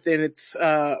within its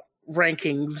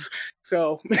rankings.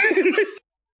 So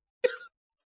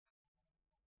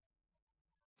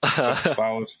It's a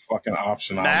solid fucking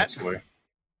option, Matt? honestly.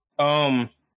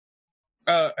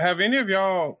 Have any of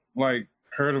y'all like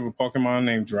heard of a Pokemon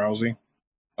named Drowsy?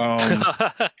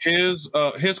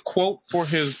 His quote for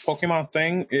his Pokemon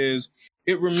thing is,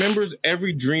 "It remembers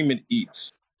every dream it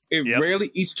eats. It Yep.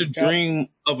 rarely eats the dream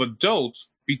of adults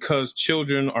because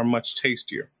children are much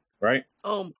tastier." Right?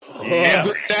 Oh, Yeah.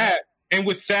 And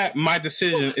with that, my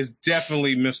decision is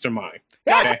definitely Mr. Mime.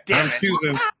 God Okay? damn I'm it.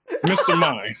 choosing Mr.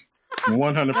 Mime, God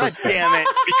 100%. damn it.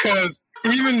 Because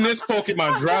even this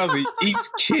Pokemon Drowsy eats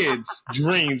kids'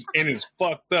 dreams and is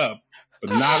fucked up. But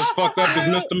not as fucked up as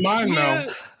Mr. Mime,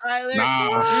 though. Tyler.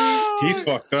 Nah, he's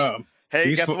fucked up. Hey,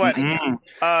 He's guess fu- what?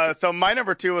 Mm. So my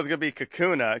number 2 was gonna be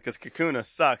Kakuna because Kakuna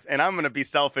sucks, and I'm gonna be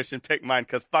selfish and pick mine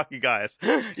because fuck you guys.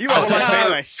 You Oh, all like yeah. made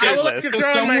my I shit would like to list.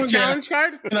 throw in my Someone- challenge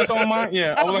card. Can I throw mine?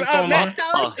 Yeah, I would like to throw Matt,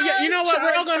 mine. yeah, you know what?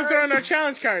 We're all going to throw in our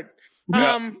challenge card.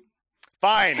 Yeah.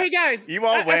 Fine. Hey guys, You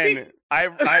all I win. think-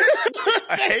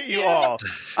 I hate you all.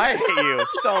 I hate you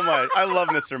so much. I love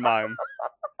Mr. Mime.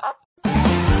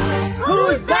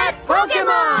 Who's that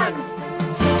Pokemon?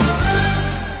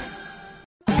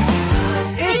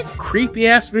 It's Creepy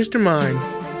ass Mr. Mime.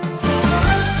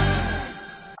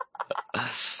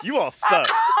 You all suck.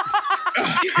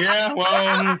 Yeah,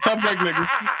 well, tough break, nigga.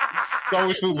 It's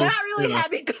always football. Not really you know.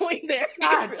 happy going there.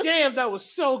 God damn, that was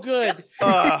so good.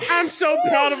 Ugh. I'm so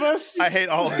proud of us. I hate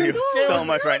all of you so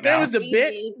much right There now. was a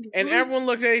bit, and everyone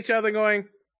looked at each other going,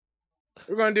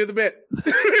 "We're going to do the bit.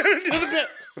 We're going to do the bit."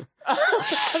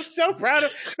 I'm so proud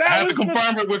of I that. had to Was the,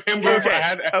 confirm it with him. Going for, I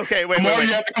had, Okay, wait, Lamar, wait, you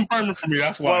wait. have to confirm it for me.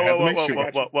 That's why I Whoa, have whoa, to whoa,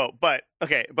 make whoa, sure. whoa,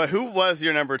 whoa. But who was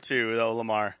your number 2 though,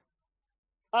 Lamar?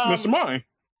 Mr. Mime.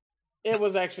 It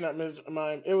was actually not Mr.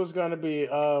 Mime. It was going to be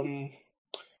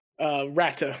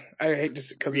Ratta. I hate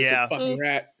this because it's Yeah. a fucking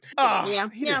rat. Oh, Yeah,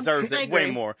 he yeah, deserves I it way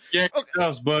agree. more. Yeah, it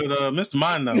does, but Mr.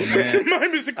 Mime, though, Mr. man.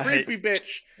 Mime is a I hate- creepy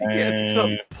bitch. It's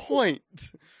the point.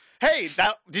 Hey,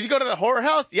 did you go to the horror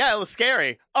house? Yeah, it was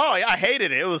scary. Oh, yeah, I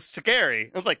hated it. It was scary.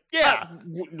 I was like, yeah.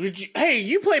 Hey,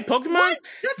 you play Pokemon? What?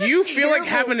 That's Do a you feel like terrible-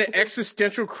 having an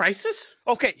existential crisis?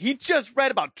 Okay, he just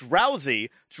read about Drowsy.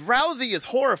 Drowsy is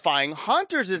horrifying.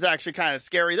 Hunters is actually kind of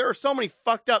scary. There are so many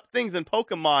fucked up things in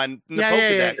Pokemon in the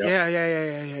Pokedex. Yeah.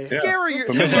 Yeah. Scarier,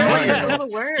 For Mr. scarier, Mime. Oh, the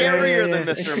word. scarier Yeah.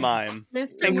 than Mr. Mime.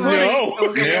 Mr. Including- Mime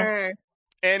is the Yeah. word.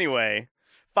 Anyway,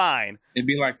 fine. It'd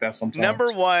be like that sometimes.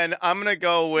 Number 1, I'm gonna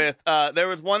go with. There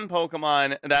was one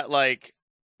Pokemon that like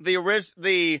the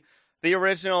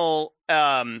original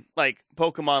like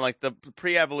Pokemon, like the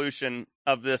pre-evolution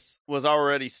of this was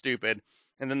already stupid,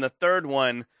 and then the third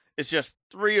one is just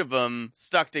 3 of them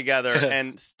stuck together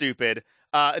and stupid.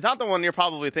 It's not the one you're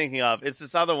probably thinking of. It's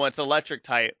this other one. It's electric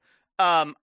type.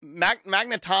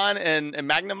 Magneton and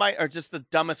Magnemite are just the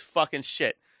dumbest fucking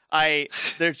shit.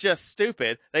 They're just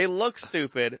stupid. They look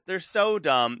stupid. They're so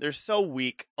dumb. They're so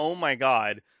weak. Oh my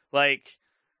god. Like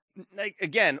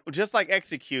again, just like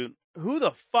Execute, who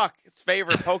the fuck's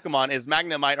favorite Pokemon is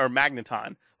Magnemite or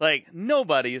Magneton? Like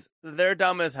nobody's. They're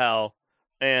dumb as hell.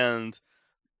 And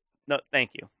no,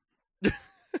 thank you.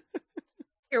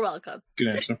 You're welcome. Good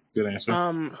answer. Good answer.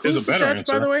 Who's There's a better the judge,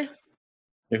 answer. by the way?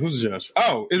 Yeah, who's the judge?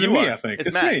 Oh, is it You me? are. I think It's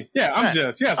it's Matt. me. Yeah, It's I'm Matt.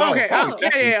 judge. Yes. Okay.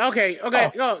 Oh, Okay.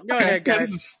 Go ahead, guys.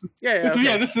 This Yeah. is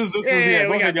Okay.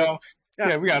 Go ahead, this. y'all.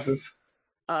 Yeah, we got this.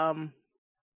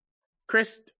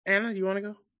 Chris, Anna, you want to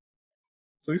go?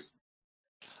 Please.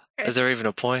 Is there even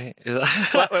a point? Wait. No,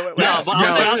 but Yes, I'll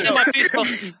yes. say my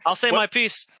piece. I'll say my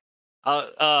piece.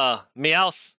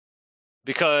 Meowth,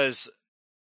 because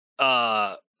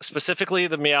specifically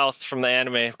the Meowth from the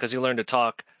anime, because you learn to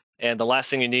talk, and the last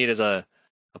thing you need is a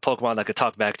Pokemon that could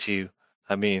talk back to you.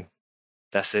 I mean,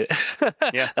 that's it.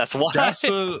 Yeah. That's why.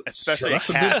 Especially that's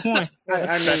a a cat. good point.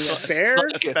 I mean, fair. How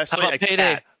Especially about a Payday?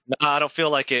 cat. No, I don't feel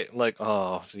like it. Like,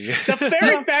 oh. The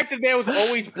very fact that they was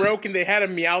always broke and they had a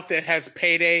Meowth that has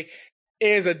Payday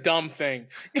is a dumb thing.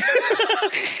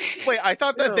 Wait, I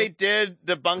thought that No. they did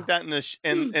debunk that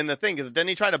in the thing, because didn't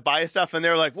he try to buy stuff and they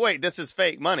were like, "Wait, this is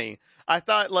fake money." I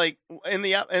thought like in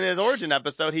his origin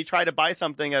episode, he tried to buy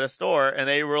something at a store and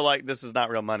they were like, "This is not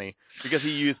real money," because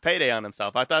he used Payday on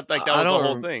himself. I thought like that was the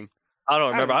whole thing. I don't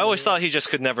remember. I always know. thought he just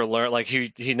could never learn. Like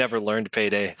he never learned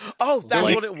Payday. Oh, that's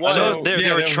Like, what it was. So they Yeah, were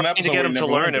there was an trying to episode get where him he to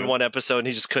never learn learned in it. one episode, and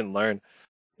he just couldn't learn.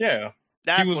 Yeah,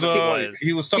 That's he was. what it was.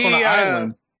 He was stuck He, on an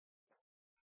island.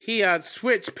 He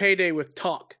switched Payday with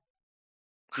Talk.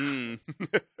 Mm.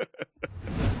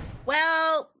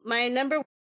 Well, my number one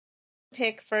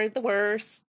pick for the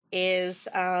worst is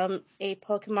a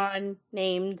Pokemon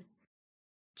named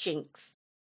Jinx.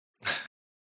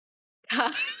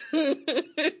 All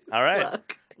right,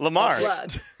 Look, Lamar.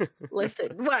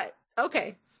 listen, what?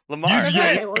 Okay. Lamar. You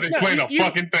Okay, ain't well, gonna explain a you-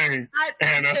 fucking thing. I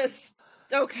Anna. just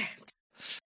okay.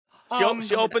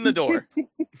 She opened the door.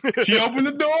 She opened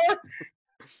the door.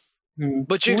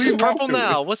 But Jinx is We walked purple through it.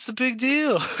 now. What's the big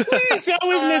deal? It's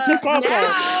always Mr.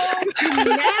 Coco.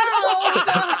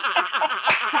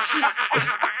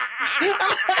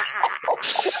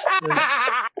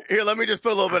 Here, let me just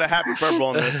put a little bit of happy purple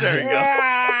on this. There you go.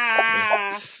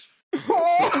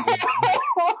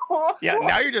 Yeah,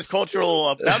 now you're just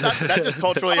cultural. That's just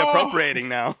culturally appropriating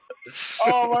now.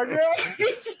 Oh my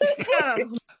god.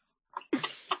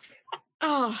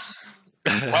 Oh,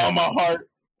 Oh, my heart.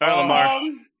 All right, Lamar.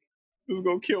 This is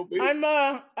gonna kill me. I'm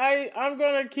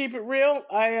gonna keep it real.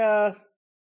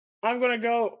 I'm gonna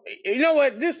go. You know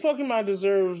what? This Pokemon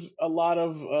deserves a lot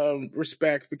of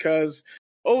respect because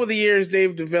over the years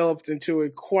they've developed into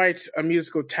quite a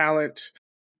musical talent.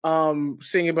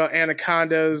 Singing about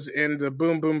anacondas and the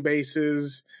boom boom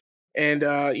basses, and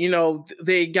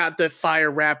they got the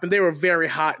fire rap, and they were very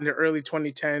hot in the early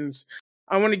 2010s.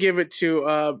 I want to give it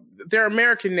to their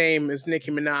American name is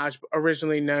Nicki Minaj,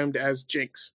 originally named as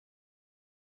Jinx.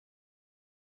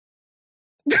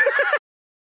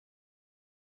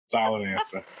 Solid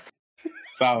answer.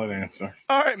 Solid answer.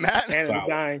 All right, Matt. Anna's Solid.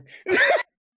 dying.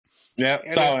 Yeah,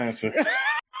 Anna- solid answer.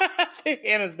 I think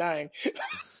Anna's dying.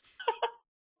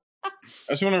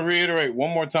 I just want to reiterate one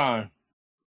more time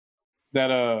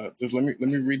that just let me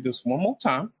read this one more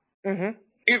time. Mm-hmm.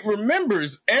 It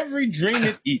remembers every dream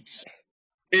it eats.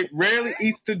 It rarely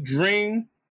eats the dream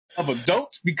of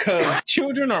adults because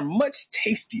children are much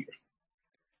tastier.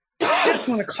 Just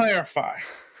want to clarify.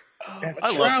 That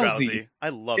I love Drowsy. I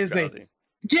love is a- Drowsy.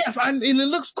 Yes, and it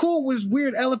looks cool with his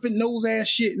weird elephant nose ass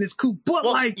shit, and it's cool. But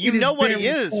Well, like, you it know what he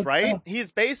very is, fucked right? up.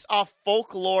 He's based off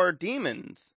folklore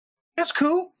demons, That's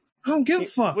cool. I don't give a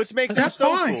fuck. which makes him That's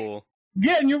so fine. cool.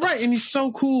 Yeah, and you're right, and he's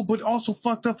so cool, but also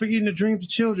fucked up for eating the dreams of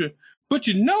children. But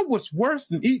you know what's worse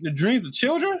than eating the dreams of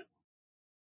children?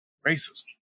 Racism.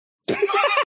 Our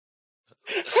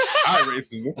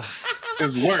racism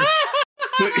is worse.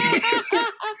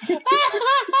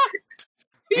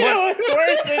 You know what's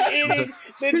worse than eating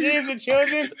the dreams of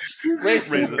children?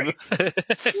 Raisins.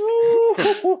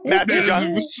 Ooh. Matthew That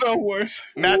Johnson. is so worse.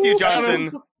 Matthew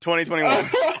Johnson, 2021.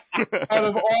 out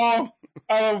of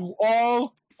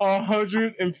all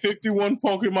 151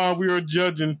 Pokemon we are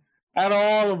judging, out of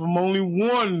all of them, only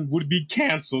one would be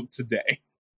canceled today.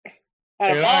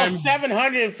 Out of And all I'm-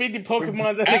 750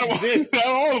 Pokemon that Out of, exist.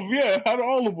 out of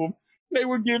all of them, they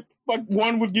would get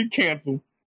one would get canceled.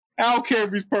 I don't care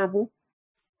if he's purple.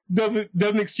 Doesn't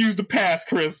excuse the past,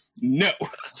 Chris. No,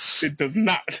 it does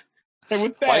not. And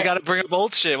with that, Why you gotta bring up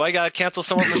old shit? Why you gotta cancel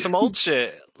someone for some old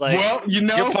shit? Like, well, you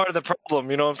know, you're part of the problem.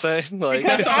 You know what I'm saying? Like,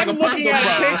 Because That's I'm not a looking at a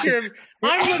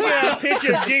personal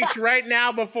picture of Jinx right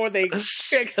now before they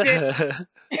fixed it.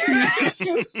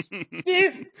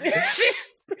 This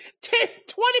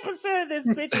 20% of this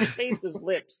bitch's face is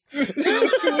lips.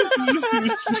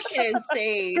 Fucking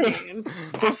insane.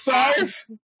 besides,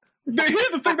 here's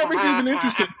the thing that makes it even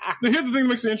interesting. Here's the thing that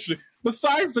makes it interesting.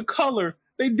 Besides the color,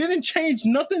 they didn't change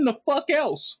nothing the fuck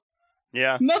else.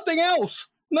 Yeah. Nothing else.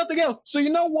 Nothing else. So you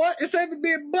know what? Instead of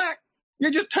being black,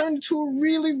 you just turned into a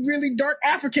really, really dark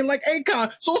African like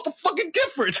Akon. So what's the fucking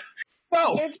difference?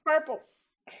 No. It's purple.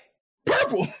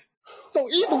 Purple. So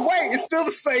either way, it's still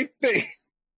the same thing.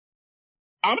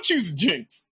 I'm choosing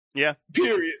Jinx. Yeah.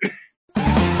 Period.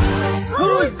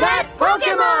 Who's that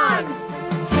Pokemon?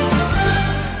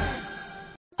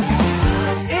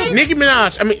 Nicki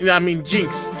Minaj. I mean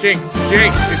Jinx.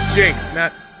 It's Jinx.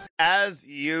 Not. As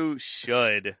you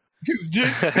should.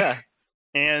 Jinx.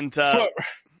 And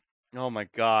oh my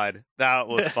god, that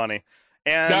was funny.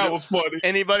 And That was funny.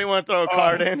 anybody want to throw a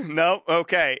card in? Nope.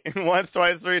 Okay. Once,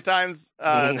 twice, three times.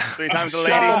 3 times a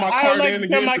lady. Shuffle my I card would like in to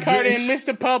throw again my for card in. Jinx.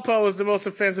 Mr. Popo is the most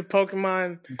offensive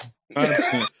Pokemon.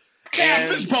 100%. Yeah,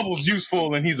 And- Mr. Pubble's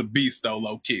useful and he's a beast though,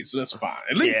 low key, so that's fine.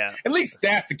 At least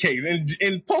that's the case. And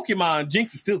in Pokemon,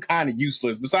 Jinx is still kind of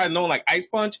useless. Besides knowing like Ice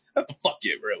Punch, that's the fuck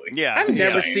it, really. Yeah. I've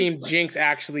never yeah. seen Jinx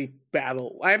actually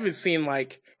battle. I haven't seen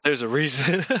like. there's a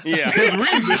reason. Yeah. There's a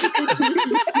reason.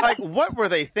 Like, what were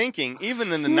they thinking?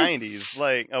 Even in the 90s.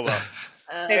 Like, oh well.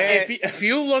 If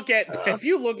you look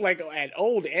like at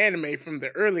old anime from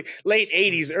the late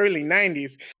 80s, early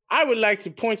 90s, I would like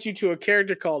to point you to a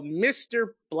character called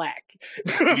Mr. Black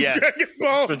from Yes. Dragon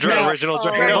Ball. The original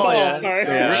Dragon Dragon Ball, Ball, yeah. sorry.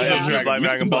 Yeah, Original Mr. Dragon, Black, Mr.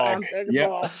 Dragon Black. Ball. Dragon Yep.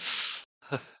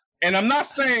 Ball. And I'm not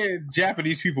saying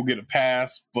Japanese people get a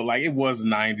pass, but like it was the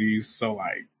 90s, so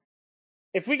like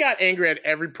If we got angry at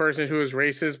every person who was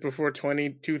racist before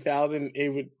 2000, it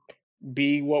would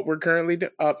be what we're currently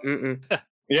doing.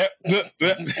 yep.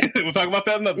 We'll talk about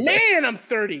that another day. Man, I'm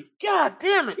 30. God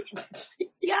damn it.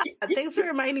 Yeah, thanks for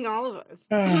reminding all of us.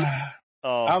 I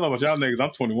Oh. don't know about y'all niggas.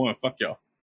 I'm 21. Fuck y'all.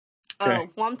 Okay. Oh,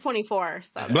 well, I'm 24.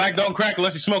 So. Black don't crack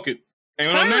unless you smoke it. And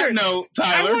on Tyler, that note,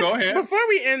 Tyler, go ahead. Before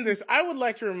we end this, I would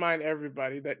like to remind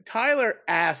everybody that Tyler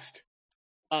asked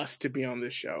us to be on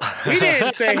this show. We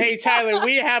didn't say, hey, Tyler,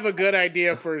 we have a good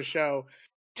idea for a show.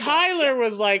 Tyler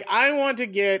was like, I want to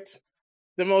get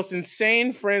the most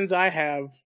insane friends I have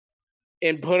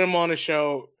and put them on a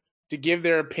show to give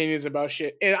their opinions about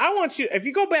shit. And I want you, if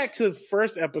you go back to the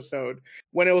first episode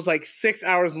when it was like 6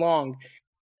 hours long,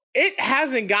 it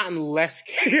hasn't gotten less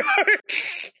chaotic.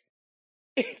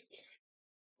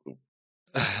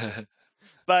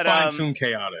 But Fine-tune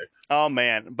chaotic. oh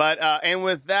man. But and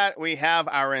with that, we have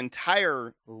our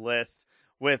entire list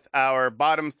with our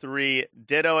bottom 3,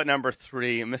 Ditto at number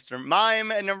 3, Mr.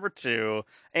 Mime at number 2,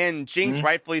 and Jinx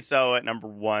rightfully so at number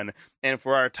 1. And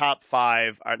for our top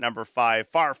 5, our number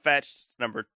 5, Farfetch'd,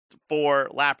 number 4,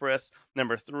 Lapras,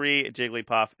 number 3,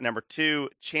 Jigglypuff, number 2,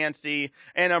 Chansey,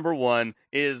 and number 1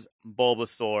 is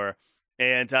Bulbasaur.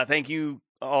 And thank you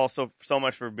also so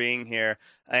much for being here.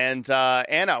 And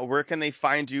Anna, where can they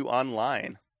find you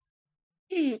online?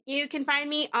 You can find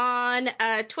me on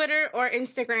Twitter or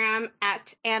Instagram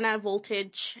at Anna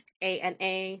Voltage,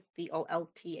 ANAVOLTAGE,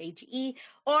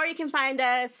 or you can find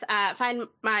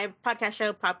my podcast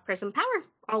show, Pop Prism Power,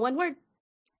 all one word.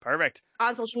 Perfect.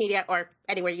 On social media or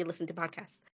anywhere you listen to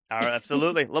podcasts. All right,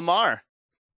 absolutely. Lamar.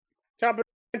 Top of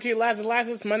to you,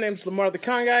 Lazarus. My name's Lamar the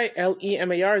Con Guy,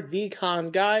 LEMAR, the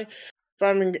Con Guy.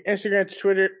 Find me on Instagram,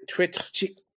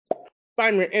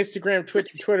 Find me on Instagram,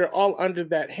 Twitter, all under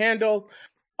that handle.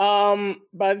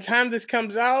 By the time this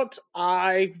comes out,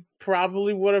 I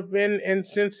probably would have been in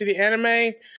Sin City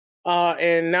Anime.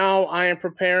 And now I am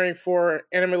preparing for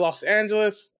Anime Los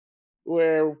Angeles,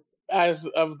 where as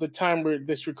of the time where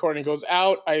this recording goes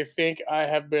out, I think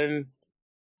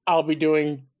I'll be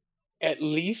doing at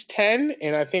least 10,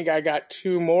 and I think I got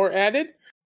 2 more added.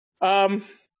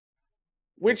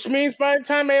 Which means by the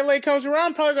time LA comes around,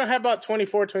 I'm probably going to have about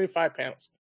 24, 25 panels.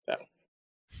 So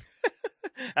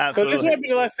this might be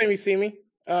the last time you see me.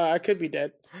 I could be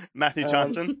dead. Matthew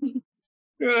Johnson.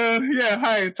 Yeah,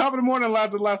 hi. Top of the morning,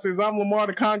 lads and lasses. I'm Lamar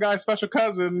the Con Guy, special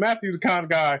cousin, Matthew the Con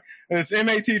Guy. And it's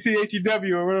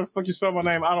MATTHEW, or whatever the fuck you spell my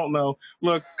name. I don't know.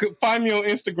 Look, find me on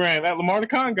Instagram at Lamar the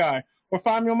Con Guy, or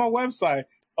find me on my website,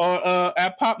 or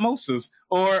at Popmosas,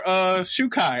 or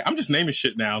Shukai. I'm just naming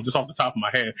shit now, just off the top of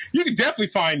my head. You can definitely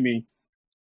find me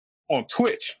on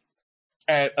Twitch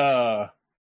at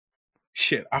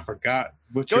Shit, I forgot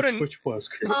what Go your to- Twitch was,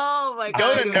 Chris. Oh my Go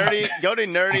god. to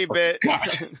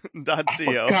nerdybit.co. I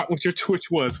forgot what your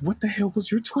Twitch was. What the hell was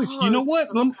your Twitch? You know what?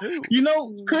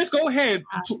 Chris, go ahead.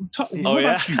 What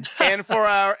about you? And for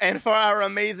our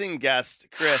amazing guest,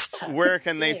 Chris, where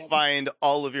can they find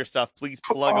all of your stuff? Please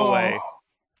plug away.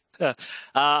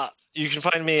 You can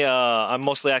find me. I'm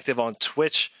mostly active on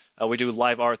Twitch. We do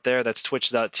live art there. That's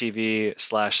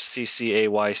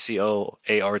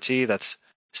twitch.tv/CCAYCOART. That's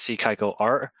Ckaiko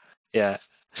Art. Yeah.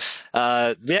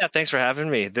 Thanks for having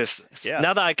me.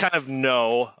 Now that I kind of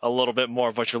know a little bit more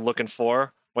of what you're looking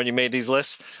for when you made these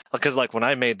lists, because like when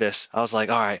I made this, I was like,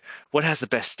 all right, what has the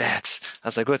best stats? I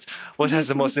was like, what has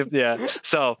the most? Yeah.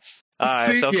 So. All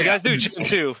right, so if you guys do Gen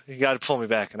 2, you got to pull me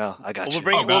back, and I got you. We'll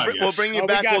bring you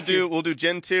back. We'll do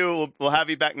Gen 2. We'll have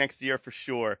you back next year for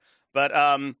sure. But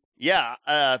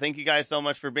thank you guys so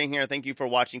much for being here. Thank you for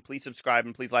watching. Please subscribe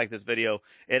and please like this video.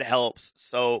 It helps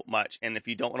so much. And if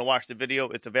you don't want to watch the video,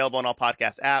 it's available on all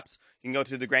podcast apps. You can go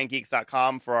to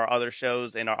thegrandgeeks.com for our other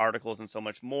shows and our articles and so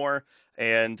much more.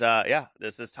 And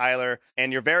this is Tyler,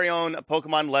 and your very own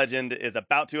Pokemon legend is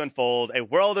about to unfold. A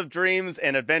world of dreams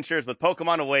and adventures with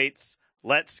Pokemon awaits.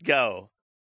 Let's go.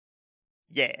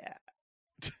 Yeah.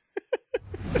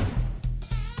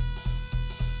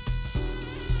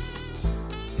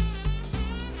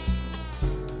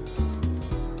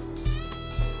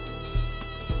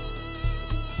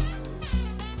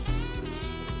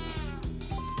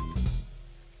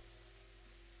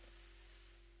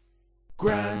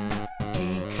 Grand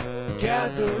Geek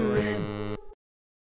Gathering.